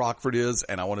know where Rockford is,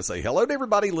 and I want to say hello to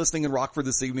everybody listening in Rockford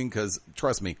this evening, because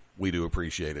trust me, we do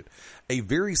appreciate it. A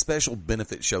very special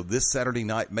benefit show this Saturday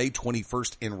night, May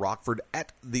 21st in Rockford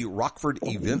at the Rockford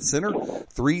Event Center,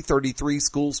 333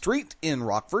 School Street in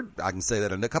Rockford. I can say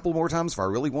that a couple more times if I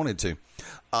really wanted to.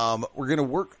 We're going to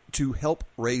work to help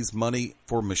raise money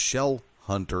for Michelle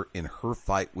Hunter in her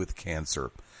fight with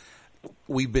cancer.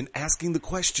 We've been asking the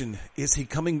question, is he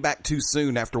coming back too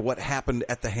soon after what happened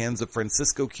at the hands of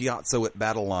Francisco Chiazzo at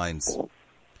Battle Lines?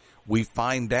 We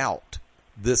find out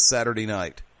this Saturday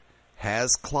night.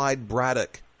 Has Clyde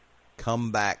Braddock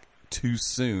come back too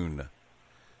soon?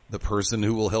 The person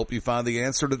who will help you find the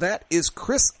answer to that is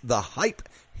Chris the Hype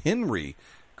Henry.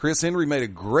 Chris Henry made a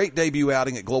great debut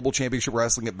outing at Global Championship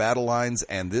Wrestling at Battle Lines,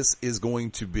 and this is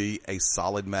going to be a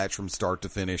solid match from start to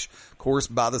finish. Of course,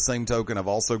 by the same token, I've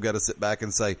also got to sit back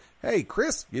and say, hey,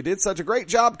 Chris, you did such a great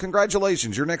job.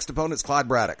 Congratulations. Your next opponent's Clyde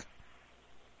Braddock.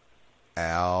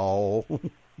 Ow.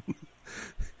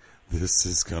 This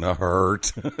is going to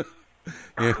hurt.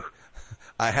 Yeah.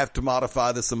 I have to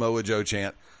modify the Samoa Joe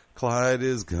chant. Clyde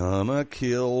is going to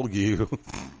kill you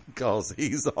because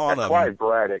he's on him. Clyde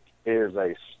Braddock is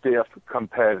a stiff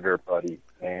competitor, buddy,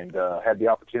 and had the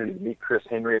opportunity to meet Chris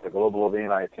Henry at the global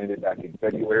event I attended back in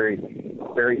February.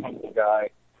 Very humble guy,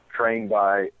 trained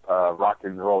by Rock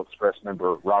and Roll Express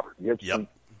member Robert Gibson. Yep.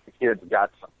 The kid's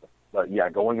got something. But, yeah,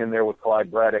 going in there with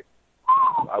Clyde Braddock,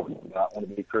 I would not want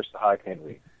to be Chris the Hype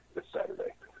Henry this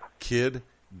Saturday. Kid,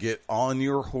 get on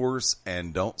your horse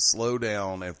and don't slow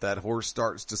down. If that horse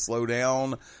starts to slow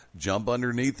down, jump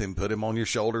underneath him, put him on your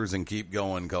shoulders, and keep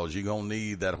going because you're going to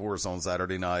need that horse on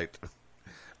Saturday night. I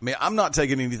mean, I'm not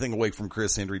taking anything away from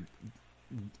Chris Henry.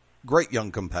 Great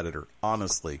young competitor,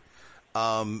 honestly.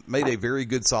 Made a very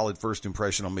good, solid first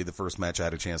impression on me the first match I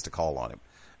had a chance to call on him.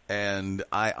 And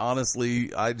I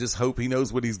just hope he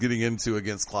knows what he's getting into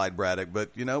against Clyde Braddock.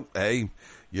 But, hey,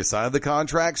 you sign the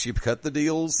contracts, you cut the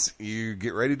deals, you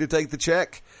get ready to take the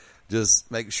check. Just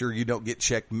make sure you don't get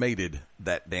checkmated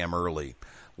that damn early.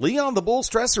 Leon the Bull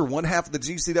Stresser, one half of the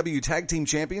GCW Tag Team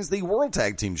Champions, the World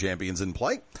Tag Team Champions in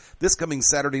play this coming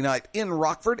Saturday night in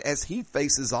Rockford as he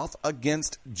faces off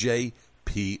against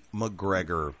J.P.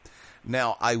 McGregor.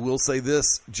 Now, I will say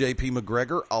this, J.P.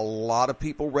 McGregor, a lot of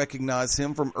people recognize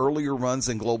him from earlier runs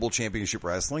in Global Championship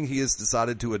Wrestling. He has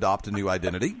decided to adopt a new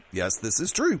identity. Yes, this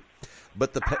is true.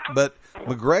 But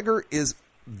McGregor is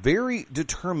very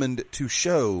determined to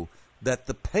show that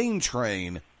the pain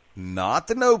train, not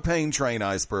the no pain train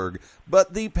iceberg,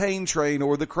 but the pain train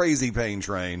or the crazy pain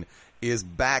train is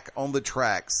back on the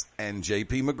tracks, and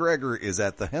J.P. McGregor is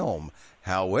at the helm.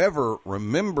 However,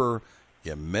 remember,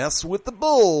 you mess with the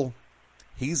bull,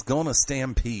 he's gonna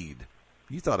stampede.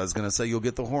 You thought I was gonna say you'll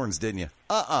get the horns, didn't you?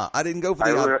 I didn't go for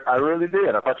the... I really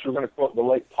did. I thought you were going to quote the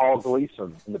late Paul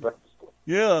Gleason in the Breakfast Club.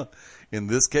 Yeah. In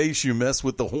this case, you mess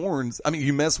with the horns.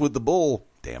 You mess with the bull.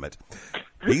 Damn it.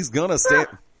 He's gonna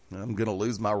stamp... I'm gonna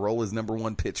lose my role as number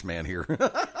one pitch man here.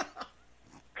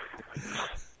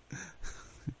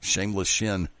 Shameless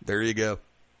Shin. There you go.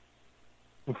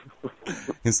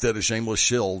 Instead of Shameless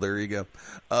Shill, there you go.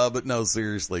 But no,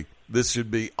 seriously, this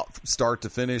should be start to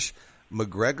finish.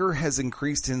 McGregor has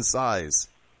increased in size,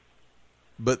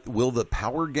 but will the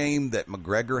power game that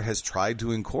McGregor has tried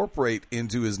to incorporate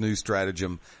into his new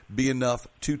stratagem be enough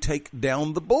to take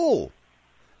down the bull?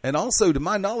 And also, to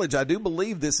my knowledge, I do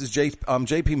believe this is J.P.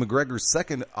 McGregor's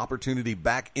second opportunity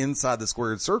back inside the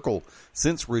squared circle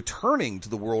since returning to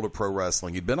the world of pro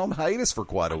wrestling. He'd been on hiatus for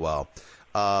quite a while.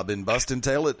 Been busting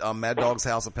tail at Mad Dog's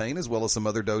House of Pain as well as some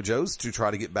other dojos to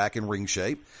try to get back in ring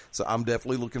shape. So I'm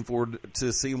definitely looking forward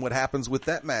to seeing what happens with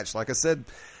that match. Like I said,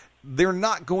 they're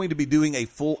not going to be doing a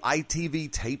full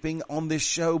ITV taping on this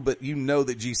show, but you know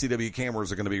that GCW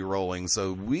cameras are going to be rolling.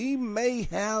 So we may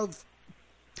have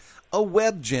a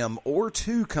web gem or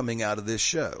two coming out of this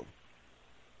show.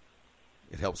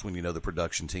 It helps when you know the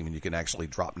production team and you can actually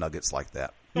drop nuggets like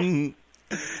that.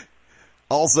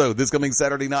 Also, this coming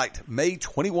Saturday night, May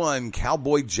 21,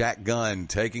 Cowboy Jack Gunn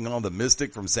taking on the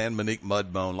Mystic from San Monique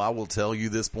Mudbone. I will tell you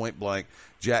this point blank,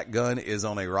 Jack Gunn is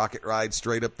on a rocket ride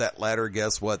straight up that ladder.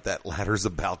 Guess what? That ladder's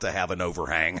about to have an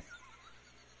overhang.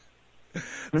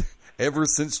 Ever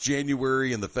since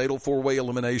January in the Fatal 4-Way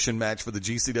Elimination match for the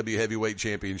GCW Heavyweight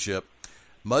Championship,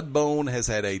 Mudbone has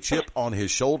had a chip on his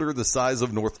shoulder the size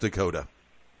of North Dakota.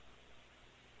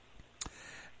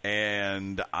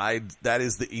 And that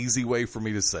is the easy way for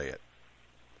me to say it.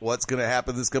 What's going to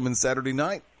happen this coming Saturday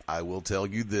night? I will tell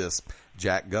you this.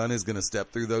 Jack Gunn is going to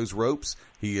step through those ropes.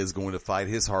 He is going to fight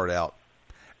his heart out.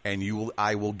 And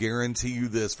I will guarantee you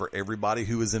this for everybody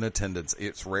who is in attendance.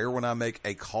 It's rare when I make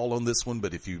a call on this one,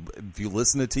 but if you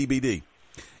listen to TBD,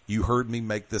 you heard me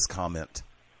make this comment.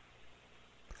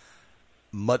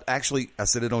 Actually, I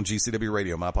said it on GCW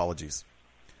Radio. My apologies.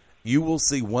 You will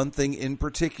see one thing in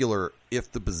particular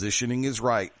if the positioning is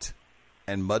right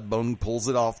and Mudbone pulls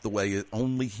it off the way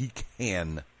only he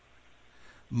can.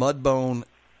 Mudbone,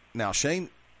 now Shane,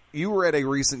 you were at a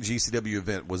recent GCW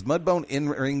event. Was Mudbone in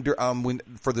ring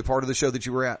for the part of the show that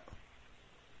you were at?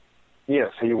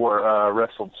 Yes, he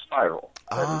wrestled Spiral.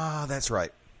 Ah, that's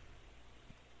right.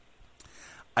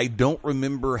 I don't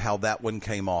remember how that one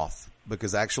came off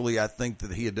because actually I think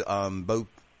that he had both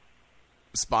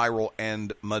Spiral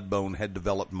and Mudbone had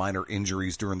developed minor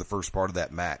injuries during the first part of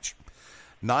that match.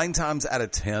 9 times out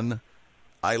of 10,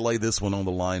 I lay this one on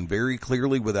the line very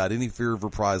clearly without any fear of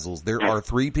reprisals. There are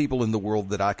 3 people in the world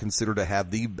that I consider to have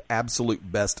the absolute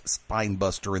best spine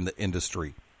buster in the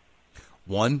industry.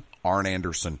 1, Arn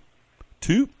Anderson.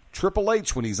 2, Triple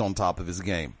H when he's on top of his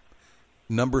game.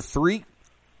 Number 3,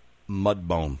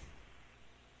 Mudbone.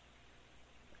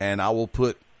 And I will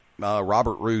put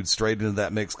Robert Roode straight into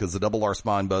that mix because the Double R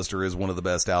Spine Buster is one of the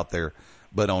best out there.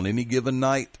 But on any given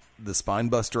night, the Spine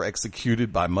Buster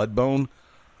executed by Mudbone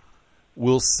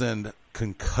will send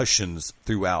concussions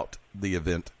throughout the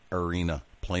event arena,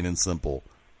 plain and simple.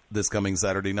 This coming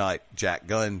Saturday night, Jack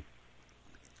Gunn,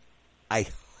 I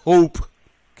hope,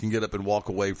 can get up and walk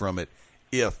away from it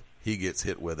if he gets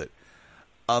hit with it.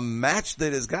 A match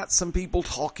that has got some people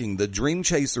talking. The Dream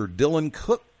Chaser, Dylan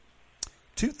Cook,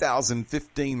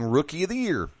 2015 Rookie of the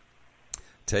Year,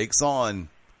 takes on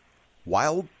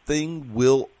Wild Thing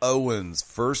Will Owens.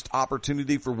 First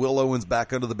opportunity for Will Owens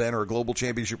back under the banner of Global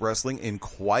Championship Wrestling in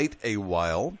quite a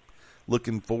while.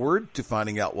 Looking forward to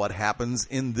finding out what happens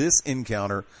in this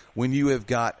encounter when you have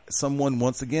got someone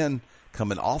once again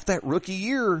coming off that rookie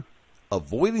year,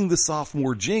 avoiding the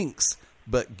sophomore jinx,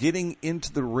 but getting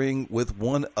into the ring with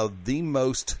one of the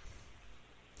most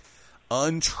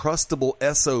untrustable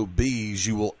SOBs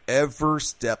you will ever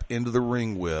step into the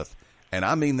ring with. And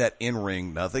I mean that in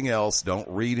ring, nothing else. Don't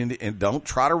read into, and don't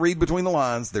try to read between the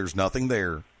lines. There's nothing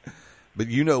there. But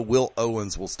you know Will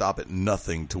Owens will stop at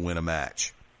nothing to win a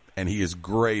match. And he is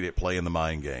great at playing the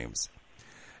mind games.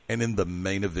 And in the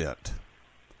main event,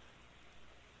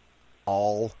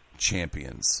 all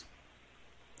champions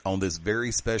on this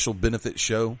very special benefit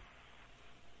show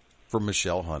for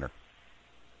Michelle Hunter.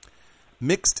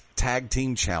 Mixed Tag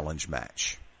Team Challenge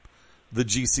match. The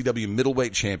GCW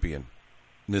Middleweight Champion,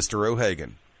 Mr.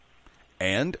 O'Hagan,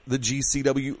 and the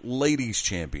GCW Ladies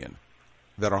Champion,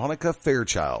 Veronica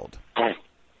Fairchild,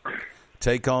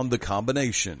 take on the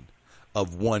combination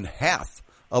of one half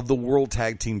of the World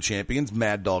Tag Team Champions,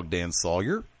 Mad Dog Dan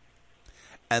Sawyer,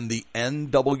 and the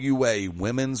NWA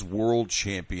Women's World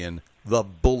Champion, the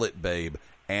Bullet Babe,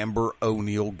 Amber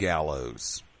O'Neal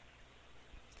Gallows.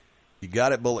 You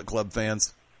got it, Bullet Club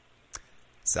fans.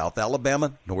 South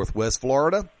Alabama, Northwest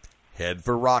Florida, head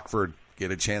for Rockford.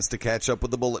 Get a chance to catch up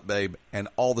with the Bullet Babe and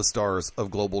all the stars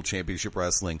of Global Championship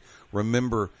Wrestling.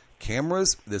 Remember,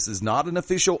 cameras, this is not an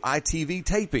official ITV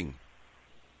taping,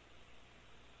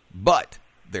 but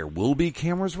there will be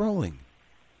cameras rolling.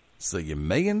 So you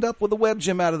may end up with a web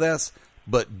gem out of this,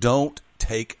 but don't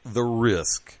take the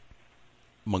risk.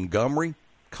 Montgomery,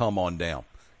 come on down.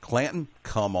 Clanton,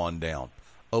 come on down.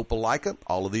 Opelika,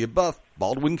 all of the above.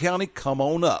 Baldwin County, come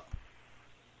on up.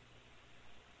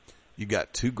 You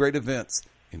got two great events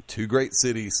in two great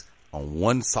cities on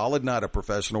one solid night of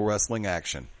professional wrestling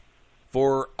action.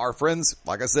 For our friends,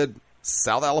 like I said,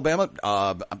 South Alabama,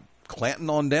 Clanton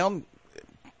on down,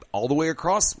 all the way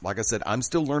across. Like I said, I'm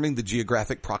still learning the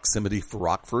geographic proximity for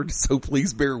Rockford, so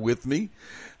please bear with me.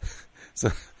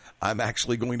 So I'm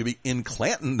actually going to be in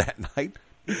Clanton that night.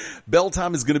 Bell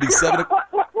time is going to be 7 o'clock.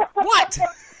 What?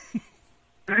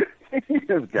 You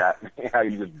just got me how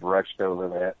you just brushed over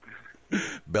that.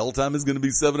 Bell time is going to be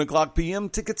 7 o'clock p.m.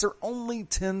 Tickets are only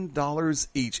 $10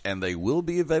 each, and they will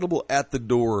be available at the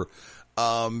door.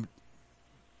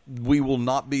 We will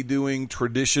not be doing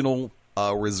traditional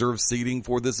reserve seating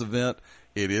for this event.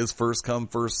 It is first come,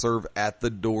 first serve at the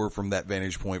door from that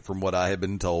vantage point, from what I have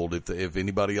been told. If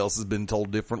anybody else has been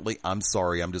told differently, I'm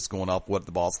sorry. I'm just going off what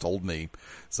the boss told me.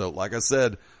 So, like I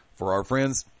said, for our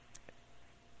friends,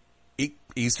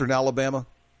 Eastern Alabama,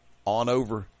 on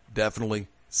over, definitely.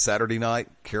 Saturday night,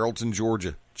 Carrollton,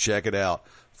 Georgia. Check it out.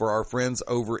 For our friends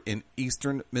over in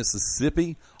Eastern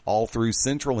Mississippi, all through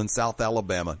Central and South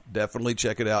Alabama, definitely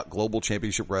check it out. Global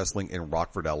Championship Wrestling in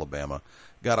Rockford, Alabama.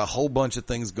 Got a whole bunch of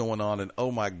things going on, and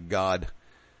oh my God.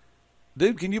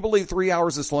 Dude, can you believe 3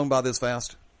 hours has flown by this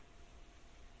fast?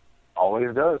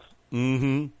 Always does.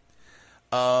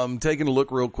 Mm-hmm. Taking a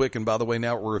look real quick, and by the way,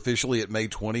 now we're officially at May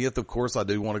 20th. Of course, I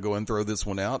do want to go and throw this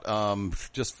one out.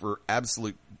 Just for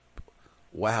absolute,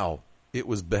 wow, it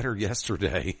was better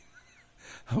yesterday.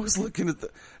 I was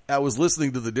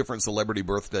listening to the different celebrity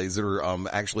birthdays that are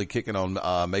actually kicking on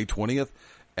May 20th,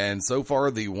 and so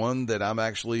far the one that I'm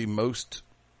actually most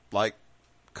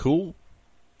cool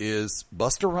is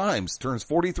Busta Rhymes. Turns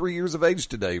 43 years of age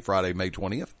today, Friday, May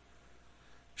 20th.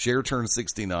 Cher turns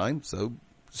 69, so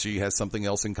she has something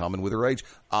else in common with her age.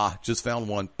 Just found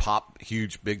one. Pop,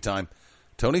 huge, big time.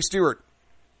 Tony Stewart,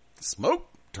 Smoke,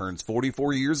 turns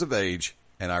 44 years of age,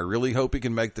 and I really hope he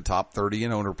can make the top 30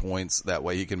 in owner points. That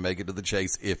way he can make it to the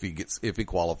chase if he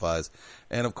qualifies.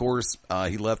 And of course,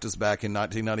 he left us back in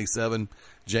 1997.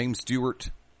 James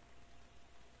Stewart,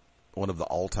 one of the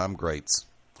all-time greats.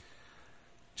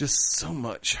 Just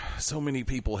so many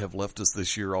people have left us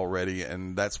this year already,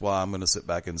 and that's why I'm going to sit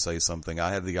back and say something.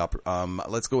 I had the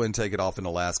let's go ahead and take it off in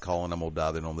the last call, and I'm going to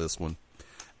dive in on this one.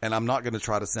 And I'm not going to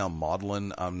try to sound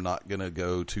maudlin. I'm not going to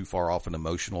go too far off an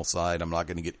emotional side. I'm not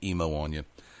going to get emo on you.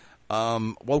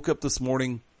 Woke up this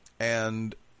morning,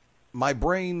 and my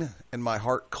brain and my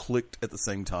heart clicked at the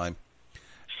same time.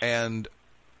 And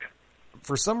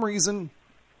for some reason,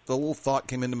 the little thought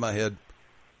came into my head,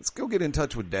 let's go get in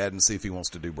touch with Dad and see if he wants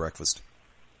to do breakfast.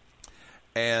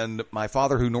 And my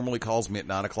father, who normally calls me at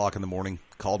 9 o'clock in the morning,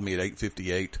 called me at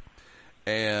 8:58.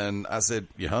 And I said,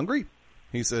 you hungry?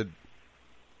 He said,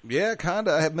 yeah, kind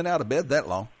of. I haven't been out of bed that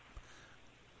long.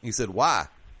 He said, why?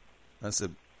 I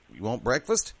said, you want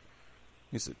breakfast?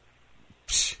 He said,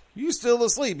 you still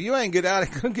asleep. You ain't going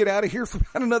to get out of here for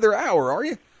about another hour, are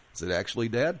you? I said, actually,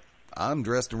 Dad, I'm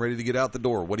dressed and ready to get out the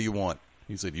door. What do you want?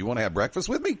 He said, you want to have breakfast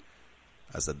with me?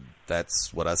 I said,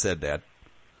 that's what I said, Dad.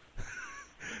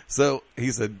 So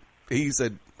he said,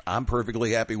 I'm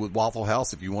perfectly happy with Waffle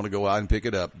House. If you want to go out and pick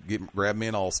it up, grab me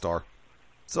an All-Star.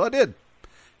 So I did.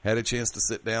 Had a chance to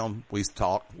sit down. We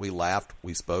talked, we laughed,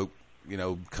 we spoke,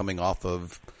 coming off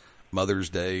of Mother's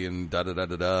Day and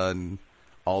da-da-da-da-da and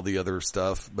all the other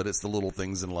stuff. But it's the little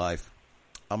things in life.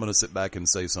 I'm going to sit back and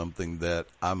say something that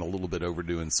I'm a little bit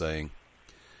overdue in saying.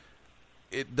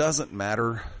 It doesn't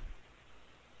matter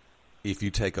if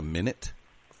you take a minute,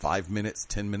 5 minutes,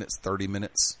 10 minutes, 30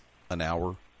 minutes, an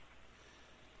hour.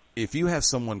 If you have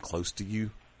someone close to you,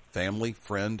 family,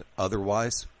 friend,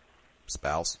 otherwise,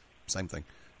 spouse, same thing,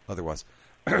 otherwise,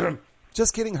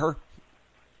 just kidding her.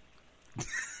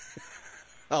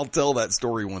 I'll tell that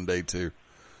story one day too.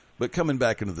 But coming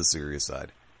back into the serious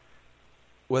side,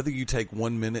 whether you take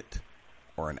 1 minute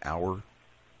or an hour,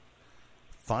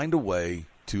 find a way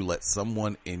to let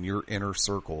someone in your inner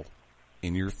circle,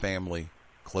 in your family,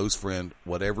 close friend,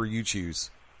 whatever you choose,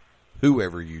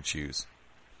 whoever you choose,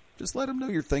 just let them know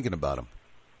you're thinking about them.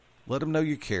 Let them know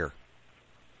you care.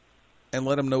 And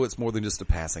let them know it's more than just a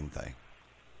passing thing.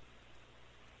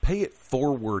 Pay it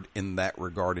forward in that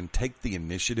regard and take the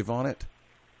initiative on it.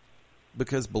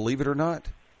 Because believe it or not,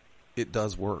 it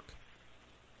does work.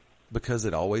 Because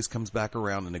it always comes back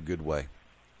around in a good way.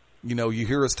 You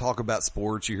hear us talk about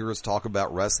sports, you hear us talk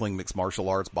about wrestling, mixed martial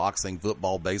arts, boxing,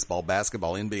 football, baseball,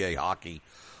 basketball, NBA, hockey,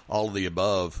 all of the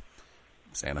above.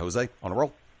 San Jose, on a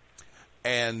roll.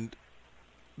 And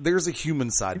there's a human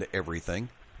side to everything.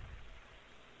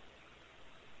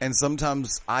 And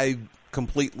sometimes I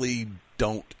completely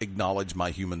don't acknowledge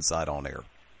my human side on air.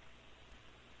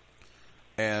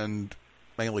 And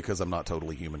mainly because I'm not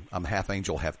totally human. I'm half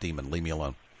angel, half demon. Leave me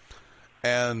alone.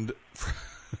 And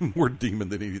more demon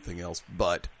than anything else.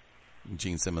 But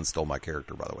Gene Simmons stole my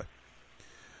character, by the way.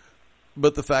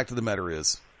 But the fact of the matter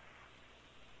is,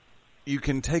 you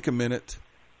can take a minute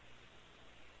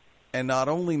and not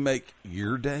only make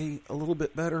your day a little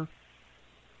bit better,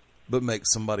 but make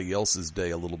somebody else's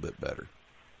day a little bit better.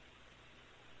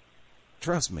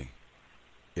 Trust me,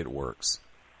 it works.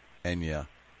 And yeah,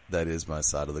 that is my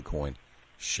side of the coin.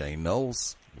 Shane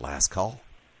Noles, last call.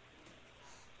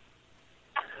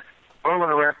 I'm going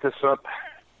to wrap this up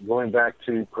going back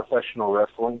to professional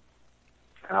wrestling.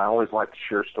 And I always like to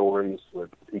share stories with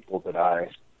people that I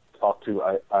talk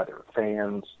to, either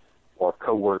fans or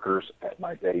coworkers at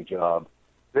my day job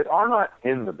that are not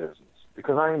in the business,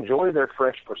 because I enjoy their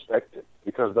fresh perspective.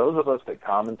 Because those of us that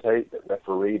commentate, that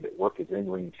referee, that work as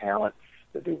in-ring talent,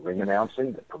 that do ring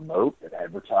announcing, that promote, that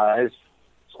advertise,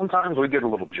 sometimes we get a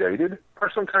little jaded,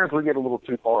 or sometimes we get a little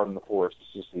too far in the forest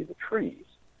to see the trees.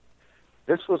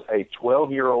 This was a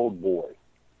 12-year-old boy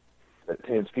that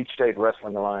attends Peachstate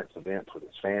Wrestling Alliance events with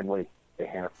his family. They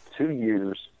have 2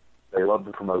 years. They love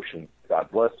the promotion. God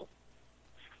bless them.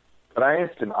 But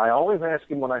I always ask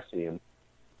him when I see him,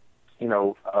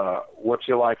 what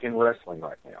you like in wrestling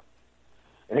right now.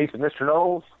 And he said, Mr.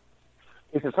 Noles,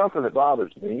 he said, something that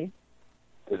bothers me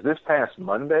is this past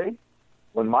Monday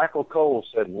when Michael Cole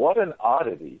said, what an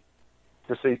oddity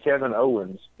to see Kevin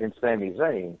Owens and Sami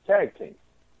Zayn tag team.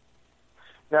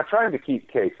 Now, trying to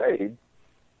keep kayfabe,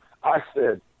 I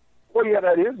said, well, yeah,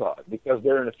 that is odd, because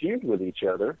they're in a feud with each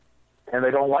other, and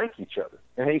they don't like each other.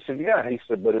 And he said, yeah. He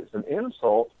said, but it's an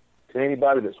insult to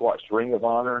anybody that's watched Ring of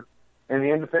Honor and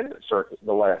the independent circuit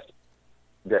the last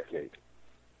decade.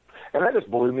 And that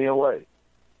just blew me away.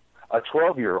 A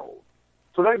 12-year-old.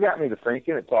 So that got me to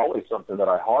thinking. It's always something that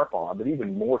I harp on, but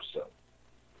even more so.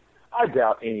 I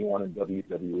doubt anyone in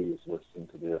WWE is listening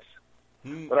to this.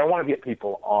 But I want to get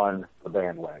people on the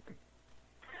bandwagon.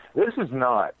 This is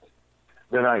not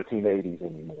the 1980s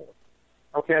anymore.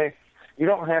 Okay? You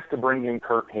don't have to bring in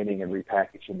Kurt Hennig and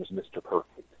repackage him as Mr.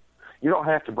 Perfect. You don't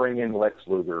have to bring in Lex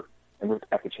Luger and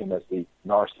repackage him as the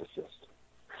narcissist.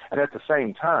 And at the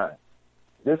same time,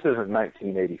 this isn't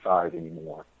 1985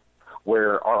 anymore,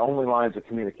 where our only lines of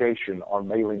communication are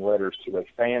mailing letters to a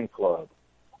fan club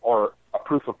or a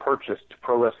proof of purchase to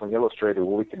Pro Wrestling Illustrated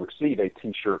where we can receive a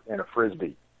T-shirt and a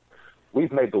Frisbee.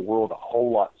 We've made the world a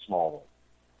whole lot smaller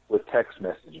with text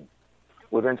messaging,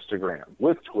 with Instagram,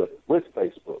 with Twitter, with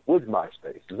Facebook, with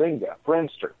MySpace, Zynga,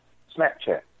 Friendster,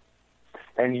 Snapchat,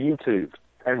 and YouTube,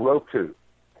 and Roku,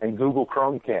 and Google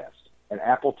Chromecast, and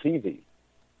Apple TV.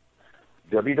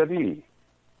 WWE,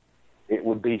 it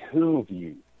would behoove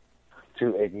you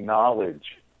to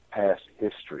acknowledge past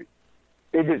history.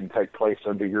 It didn't take place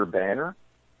under your banner.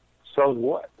 So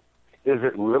what? Is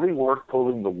it really worth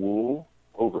pulling the wool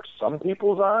over some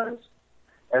people's eyes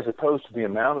as opposed to the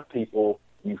amount of people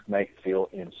you make feel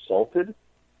insulted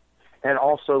and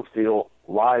also feel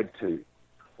lied to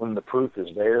when the proof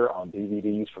is there on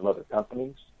DVDs from other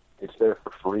companies? It's there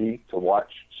for free to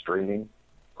watch streaming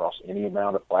across any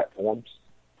amount of platforms.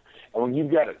 And when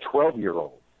you've got a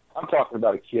 12-year-old I'm talking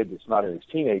about a kid that's not in his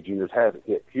teenage years, hasn't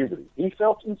hit puberty. He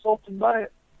felt insulted by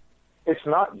it. It's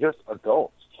not just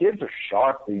adults. Kids are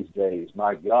sharp these days.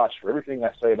 My gosh, for everything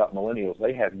I say about millennials,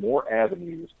 they have more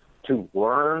avenues to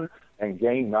learn and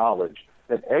gain knowledge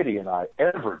than Eddie and I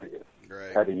ever did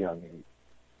at a young age.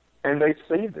 And they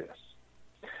see this.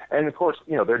 And, of course,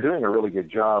 they're doing a really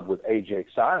good job with AJ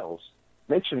Styles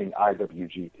mentioning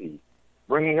IWGP,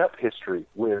 bringing up history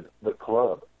with the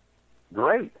club.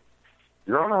 Great.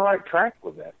 You're on the right track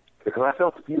with that. Because I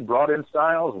felt if you brought in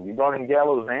Styles and you brought in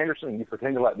Gallows and Anderson and you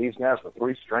pretended like these guys were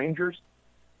three strangers,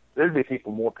 there'd be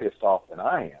people more pissed off than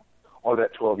I am, or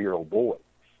that 12-year-old boy.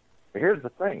 But here's the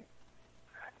thing.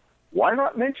 Why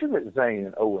not mention that Zayn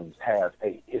and Owens have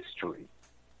a history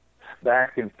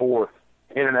back and forth,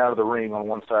 in and out of the ring on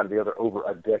one side or the other over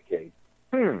a decade?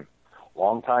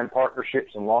 Long-time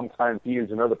partnerships and long-time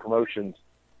feuds and other promotions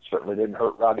certainly didn't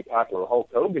hurt Roddy Piper or Hulk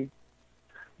Hogan.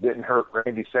 Didn't hurt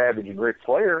Randy Savage and Ric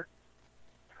Flair.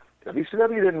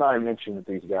 WCW didn't mind mention that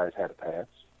these guys had a past.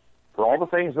 For all the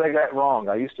things they got wrong,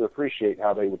 I used to appreciate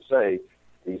how they would say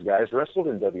these guys wrestled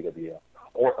in WWF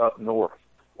or up north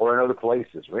or in other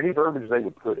places, or any verbiage they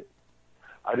would put it.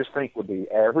 I just think with the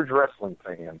average wrestling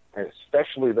fan, and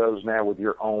especially those now with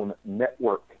your own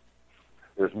network,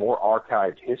 there's more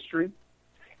archived history.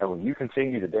 And when you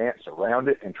continue to dance around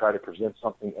it and try to present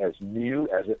something as new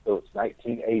as if though it's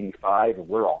 1985 and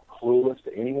we're all clueless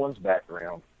to anyone's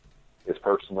background, is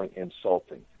personally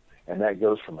insulting. And that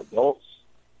goes from adults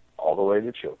all the way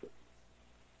to children.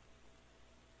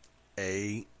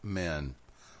 Amen.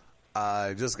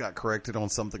 I just got corrected on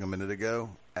something a minute ago.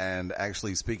 And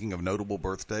actually, speaking of notable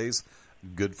birthdays,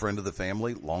 good friend of the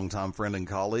family, longtime friend and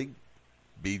colleague,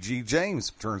 B.G.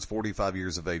 James turns 45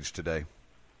 years of age today.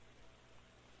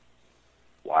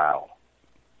 Wow.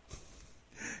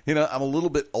 I'm a little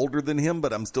bit older than him,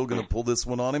 but I'm still going to pull this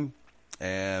one on him.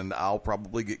 And I'll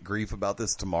probably get grief about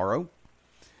this tomorrow.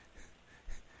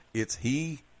 It's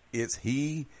the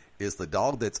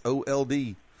dog that's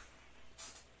OLD.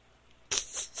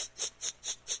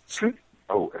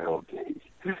 OLD.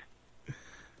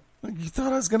 You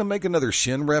thought I was going to make another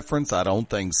Shin reference? I don't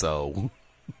think so.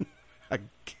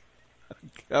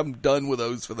 I'm done with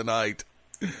those for the night.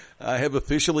 I have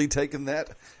officially taken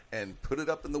that and put it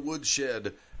up in the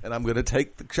woodshed, and I'm going to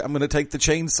take the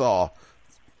chainsaw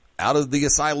out of the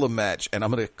asylum match, and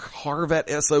I'm going to carve that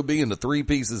SOB into 3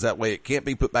 pieces. That way, it can't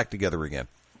be put back together again.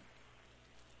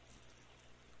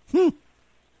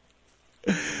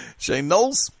 Shane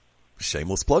Noles,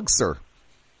 shameless plug, sir.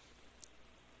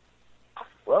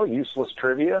 Well, useless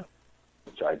trivia,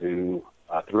 which I do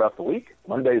throughout the week,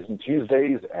 Mondays and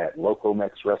Tuesdays at Loco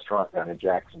Mex Restaurant down in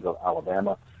Jacksonville,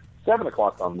 Alabama. 7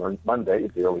 o'clock on Monday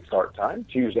is the early start time.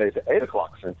 Tuesdays at 8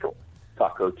 o'clock Central,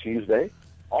 Taco Tuesday.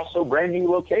 Also, brand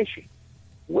new location.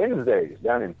 Wednesdays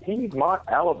down in Piedmont,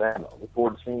 Alabama. Look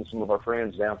forward to seeing some of our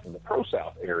friends down from the Pro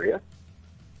South area.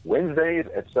 Wednesdays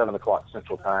at 7 o'clock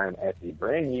Central Time at the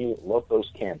brand new Locos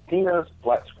Cantinas,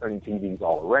 flat screen TVs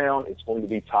all around. It's going to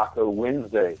be Taco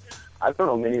Wednesday. I don't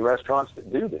know many restaurants that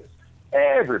do this.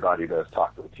 Everybody does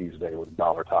Taco Tuesday with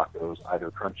dollar tacos, either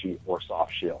crunchy or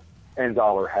soft shell, and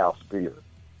dollar house beer.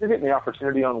 You're getting the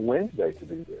opportunity on Wednesday to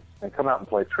do this. And come out and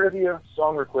play trivia.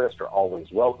 Song requests are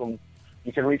always welcome.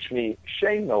 You can reach me,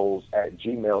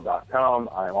 ShaneKnowles@gmail.com.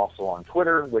 I am also on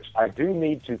Twitter, which I do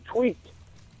need to tweet.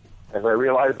 As I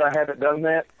realized I haven't done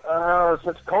that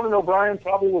since Conan O'Brien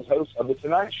probably was host of The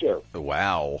Tonight Show.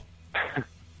 Wow.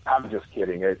 I'm just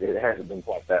kidding. It hasn't been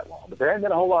quite that long. But there hasn't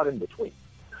been a whole lot in between.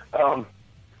 But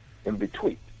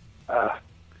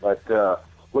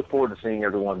look forward to seeing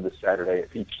everyone this Saturday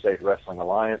at Peachstate Wrestling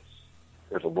Alliance.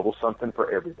 There's a little something for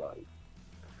everybody.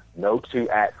 No 2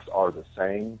 acts are the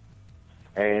same.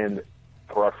 And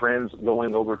for our friends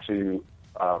going over to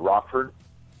Rockford,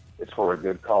 it's for a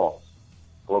good cause.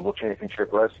 Global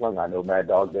Championship Wrestling. I know Mad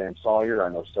Dog Dan Sawyer. I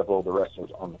know several of the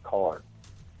wrestlers on the card.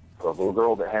 For a little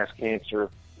girl that has cancer,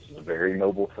 this is a very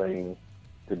noble thing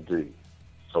to do.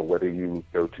 So whether you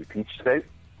go to Peachstate,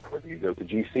 whether you go to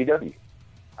GCW,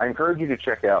 I encourage you to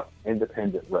check out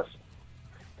independent wrestling.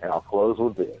 And I'll close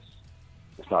with this.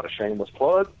 It's not a shameless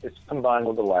plug. It's combined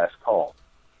with the last call.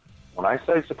 When I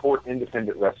say support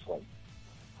independent wrestling,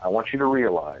 I want you to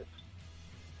realize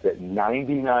that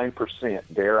 99%,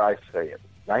 dare I say it,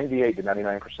 98 to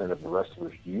 99% of the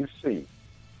wrestlers you see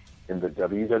in the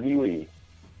WWE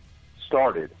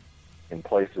started in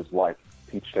places like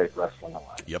Peachstate Wrestling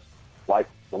Alliance. Yep. Like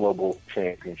Global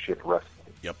Championship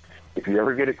Wrestling. Yep. If you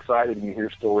ever get excited and you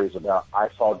hear stories about, I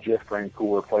saw Jeff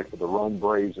Francoeur play for the Rome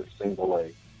Braves at Single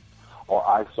A, or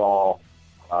I saw,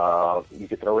 you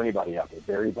could throw anybody out there,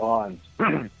 Barry Bonds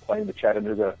playing the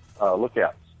Chattanooga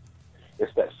Lookouts.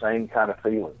 It's that same kind of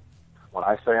feeling. When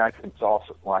I say I can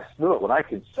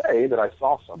say that I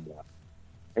saw someone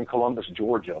in Columbus,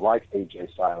 Georgia, like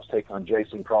AJ Styles, take on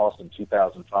Jason Cross in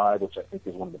 2005, which I think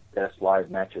is one of the best live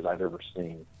matches I've ever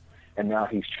seen. And now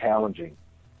he's challenging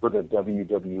for the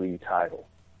WWE title.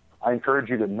 I encourage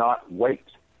you to not wait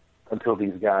until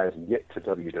these guys get to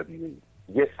WWE.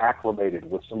 Get acclimated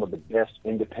with some of the best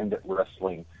independent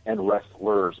wrestling and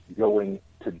wrestlers going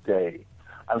today.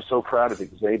 I'm so proud of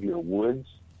Xavier Woods.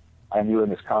 I knew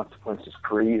him as Consequences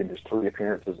Creed in his 3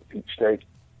 appearances at Peachstate.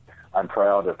 I'm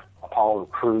proud of Apollo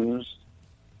Crews,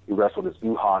 who wrestled as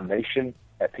Wuhan Nation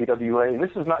at PWA. And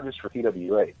this is not just for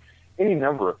PWA. Any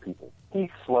number of people.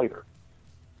 Heath Slater,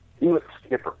 Felix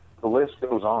Skipper, the list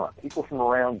goes on. People from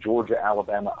around Georgia,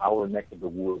 Alabama, our neck of the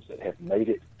woods that have made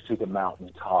it to the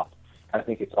mountaintop. I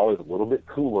think it's always a little bit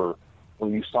cooler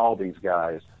when you saw these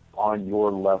guys on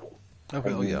your level. Oh,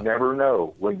 and you yeah. never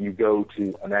know when you go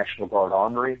to a National Guard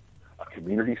Armory, a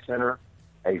community center,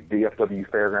 a VFW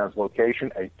Fairgrounds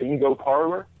location, a bingo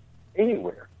parlor,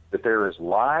 anywhere that there is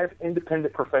live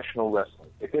independent professional wrestling.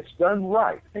 If it's done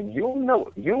right, and you'll know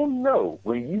it, you'll know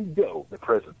when you go, the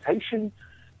presentation,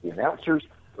 the announcers,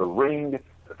 the ring,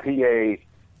 the PA,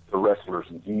 the wrestlers'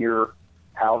 gear,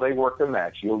 how they work the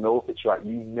match, you'll know if it's right.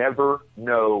 You never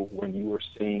know when you are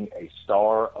seeing a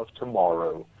star of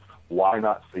tomorrow. Why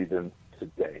not see them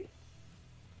today?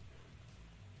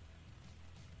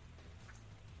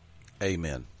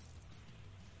 Amen.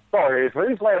 Sorry, for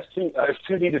these last two,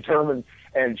 2D Determined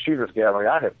and Shooters Gallery,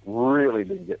 I have really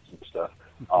been getting some stuff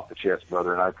off the chest,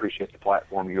 brother, and I appreciate the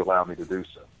platform you allow me to do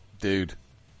so. Dude,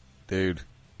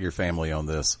 your family on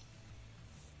this.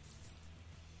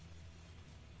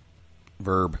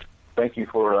 Verb. Thank you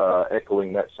for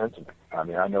echoing that sentiment. I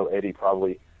mean, I know Eddie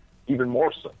probably even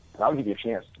more so. And I'll give you a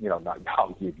chance,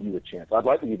 I'll give you a chance. I'd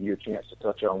like to give you a chance to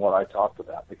touch on what I talked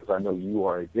about because I know you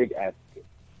are a big advocate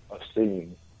of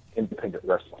seeing independent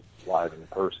wrestling live in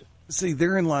person. See,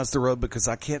 therein lies the rub because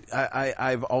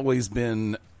I've always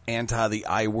been anti the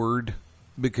I word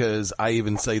because I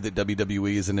even say that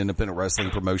WWE is an independent wrestling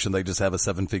promotion. They just have a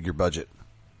 7-figure budget.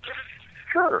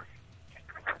 Sure.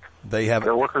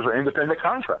 Their workers are independent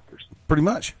contractors. Pretty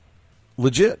much.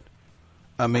 Legit.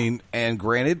 I mean, and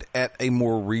granted, at a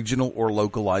more regional or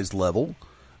localized level,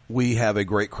 we have a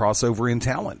great crossover in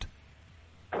talent.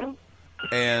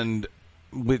 And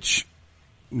which,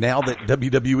 now that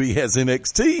WWE has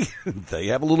NXT, they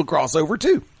have a little crossover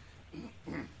too.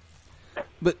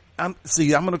 But, I'm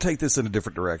going to take this in a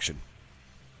different direction.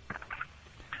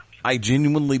 I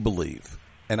genuinely believe,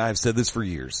 and I've said this for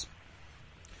years,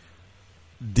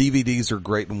 DVDs are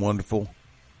great and wonderful.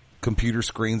 Computer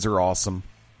screens are awesome.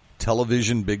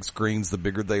 Television, big screens, the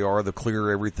bigger they are, the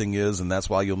clearer everything is, and that's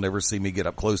why you'll never see me get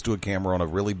up close to a camera on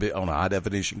a high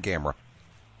definition camera.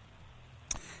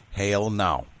 Hell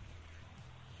no.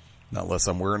 Not unless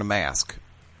I'm wearing a mask.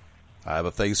 I have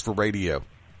a face for radio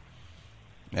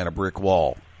and a brick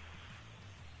wall.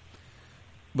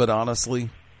 But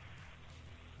honestly,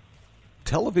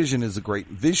 television is a great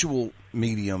visual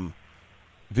medium.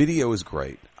 Video is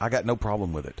great. I got no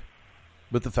problem with it.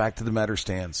 But the fact of the matter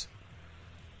stands,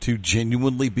 to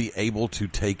genuinely be able to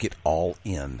take it all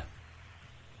in,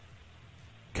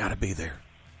 gotta be there.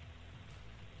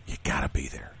 You gotta be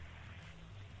there.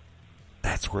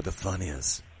 That's where the fun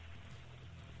is.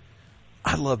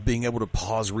 I love being able to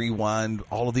pause, rewind,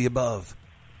 all of the above.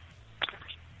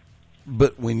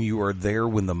 But when you are there,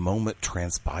 when the moment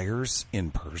transpires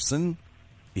in person,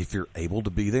 if you're able to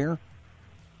be there,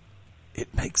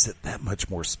 it makes it that much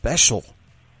more special.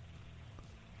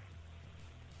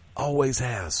 Always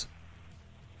has.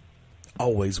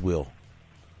 Always will.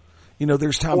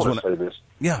 There's times when... I want to say this.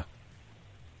 Yeah.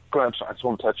 Go ahead. I just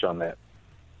want to touch on that.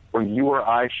 When you or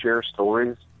I share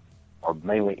stories, or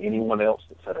mainly anyone else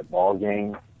that's at a ball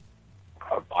game,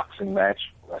 a boxing match,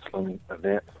 wrestling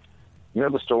event,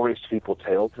 the stories people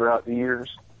tell throughout the years?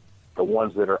 The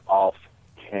ones that are off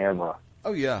camera.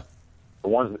 Oh, yeah. The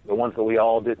ones that we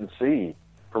all didn't see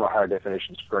from our high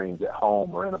definition screens at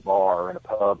home or in a bar or in a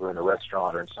pub or in a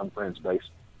restaurant or in some friend's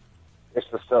basement. It's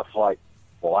the stuff like,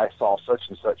 well, I saw such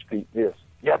and such beat this.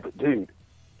 Yeah, but dude,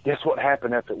 guess what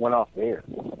happened after it went off the air?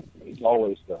 It's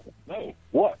always the, no,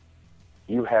 what?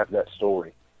 You have that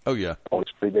story. Oh, yeah. Oh,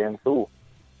 it's pretty damn cool.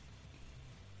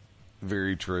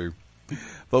 Very true.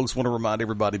 Folks, want to remind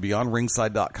everybody,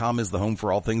 BeyondRingside.com is the home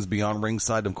for all things Beyond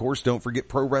Ringside. Of course, don't forget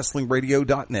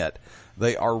ProWrestlingRadio.net.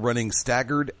 They are running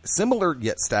similar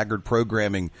yet staggered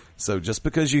programming. So just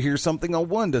because you hear something on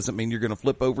one doesn't mean you're going to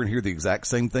flip over and hear the exact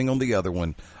same thing on the other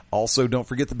one. Also, don't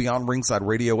forget the Beyond Ringside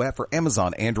Radio app for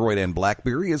Amazon, Android, and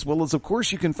BlackBerry, as well as, of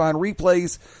course, you can find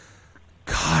replays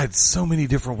God, so many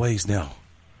different ways now.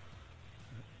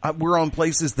 We're on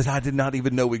places that I did not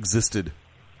even know existed,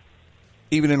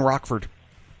 even in Rockford.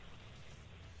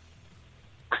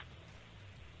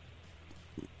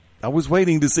 I was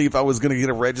waiting to see if I was going to get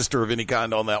a register of any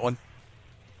kind on that one.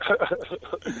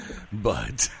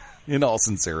 But in all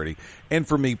sincerity, and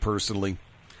for me personally,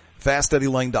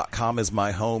 FastEddieLayne.com is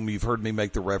my home. You've heard me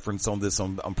make the reference on this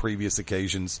on previous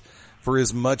occasions. For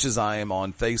as much as I am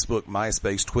on Facebook,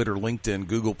 MySpace, Twitter, LinkedIn,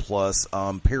 Google+,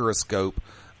 Periscope,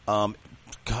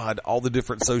 God, all the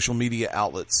different social media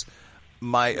outlets,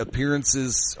 my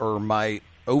appearances or my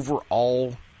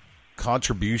overall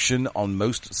contribution on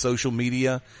most social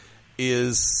media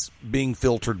is being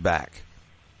filtered back.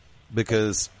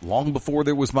 Because long before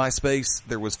there was MySpace,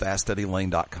 there was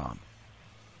FastEddieLayne.com.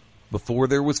 Before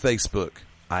there was Facebook,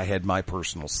 I had my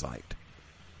personal site.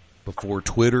 Before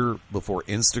Twitter, before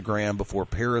Instagram, before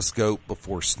Periscope,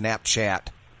 before Snapchat,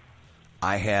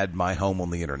 I had my home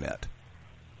on the internet.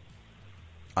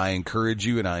 I encourage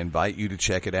you and I invite you to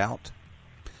check it out.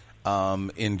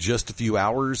 In just a few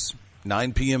hours,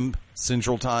 9 p.m.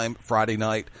 Central Time, Friday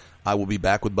night, I will be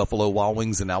back with Buffalo Wild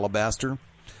Wings in Alabaster.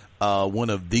 One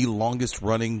of the longest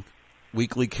running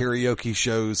weekly karaoke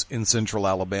shows in Central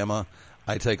Alabama.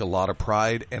 I take a lot of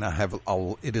pride, and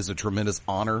it is a tremendous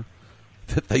honor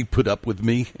that they put up with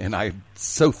me, and I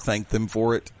so thank them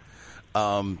for it.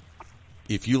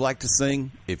 If you like to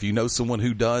sing, if you know someone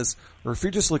who does, or if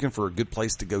you're just looking for a good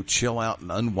place to go chill out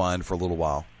and unwind for a little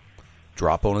while,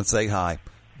 drop on and say hi.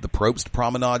 The Probst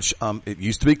Promenade, it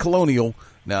used to be Colonial,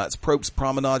 now it's Probst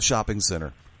Promenade Shopping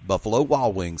Center. Buffalo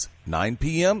Wild Wings, 9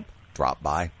 p.m. Drop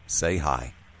by, say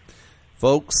hi.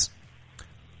 Folks,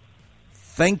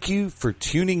 thank you for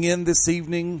tuning in this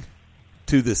evening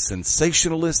to the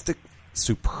sensationalistic,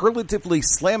 superlatively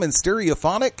slam and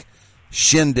stereophonic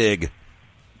Shin-Dig.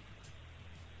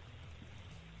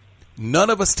 None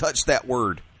of us touched that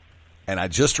word, and I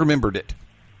just remembered it.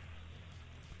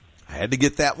 I had to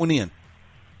get that one in.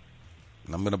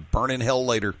 And I'm going to burn in hell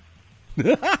later.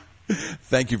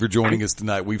 Thank you for joining us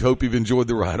tonight. We hope you've enjoyed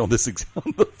the ride on this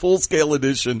the full-scale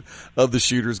edition of the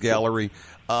Shooters Gallery.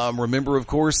 Remember, of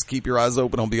course, keep your eyes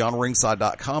open on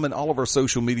BeyondRingside.com and all of our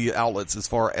social media outlets as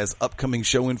far as upcoming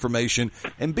show information.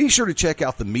 And be sure to check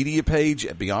out the media page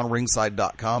at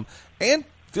BeyondRingside.com. And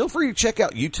feel free to check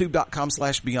out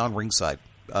YouTube.com/BeyondRingside.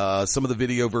 Some of the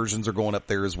video versions are going up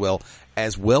there as well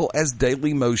as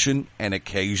Daily Motion and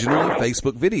occasionally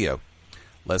Facebook video.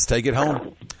 Let's take it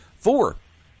home for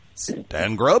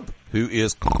Stan Grubb, who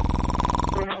is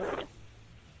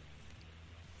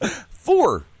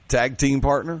for tag team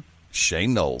partner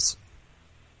Shane Noles.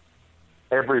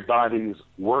 Everybody's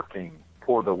working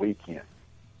for the weekend.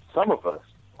 Some of us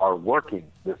are working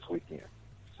this weekend.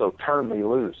 So turn me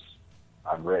loose.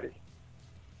 I'm ready.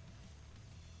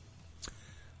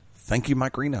 Thank you,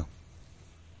 Mike Reno.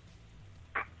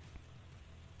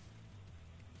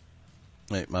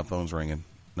 Hey, my phone's ringing.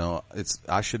 No,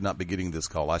 I should not be getting this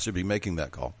call. I should be making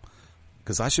that call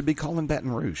because I should be calling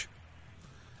Baton Rouge.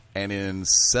 And in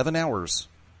 7 hours,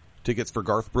 tickets for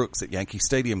Garth Brooks at Yankee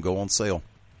Stadium go on sale.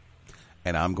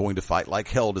 And I'm going to fight like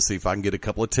hell to see if I can get a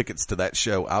couple of tickets to that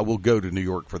show. I will go to New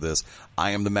York for this.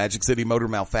 I am the Magic City Motor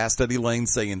Mouth Fast Eddie Layne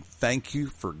saying thank you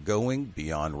for going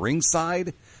beyond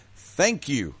ringside. Thank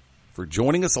you for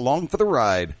joining us along for the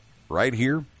ride right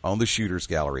here on the Shooters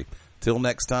Gallery. Till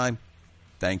next time,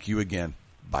 thank you again.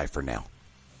 Bye for now.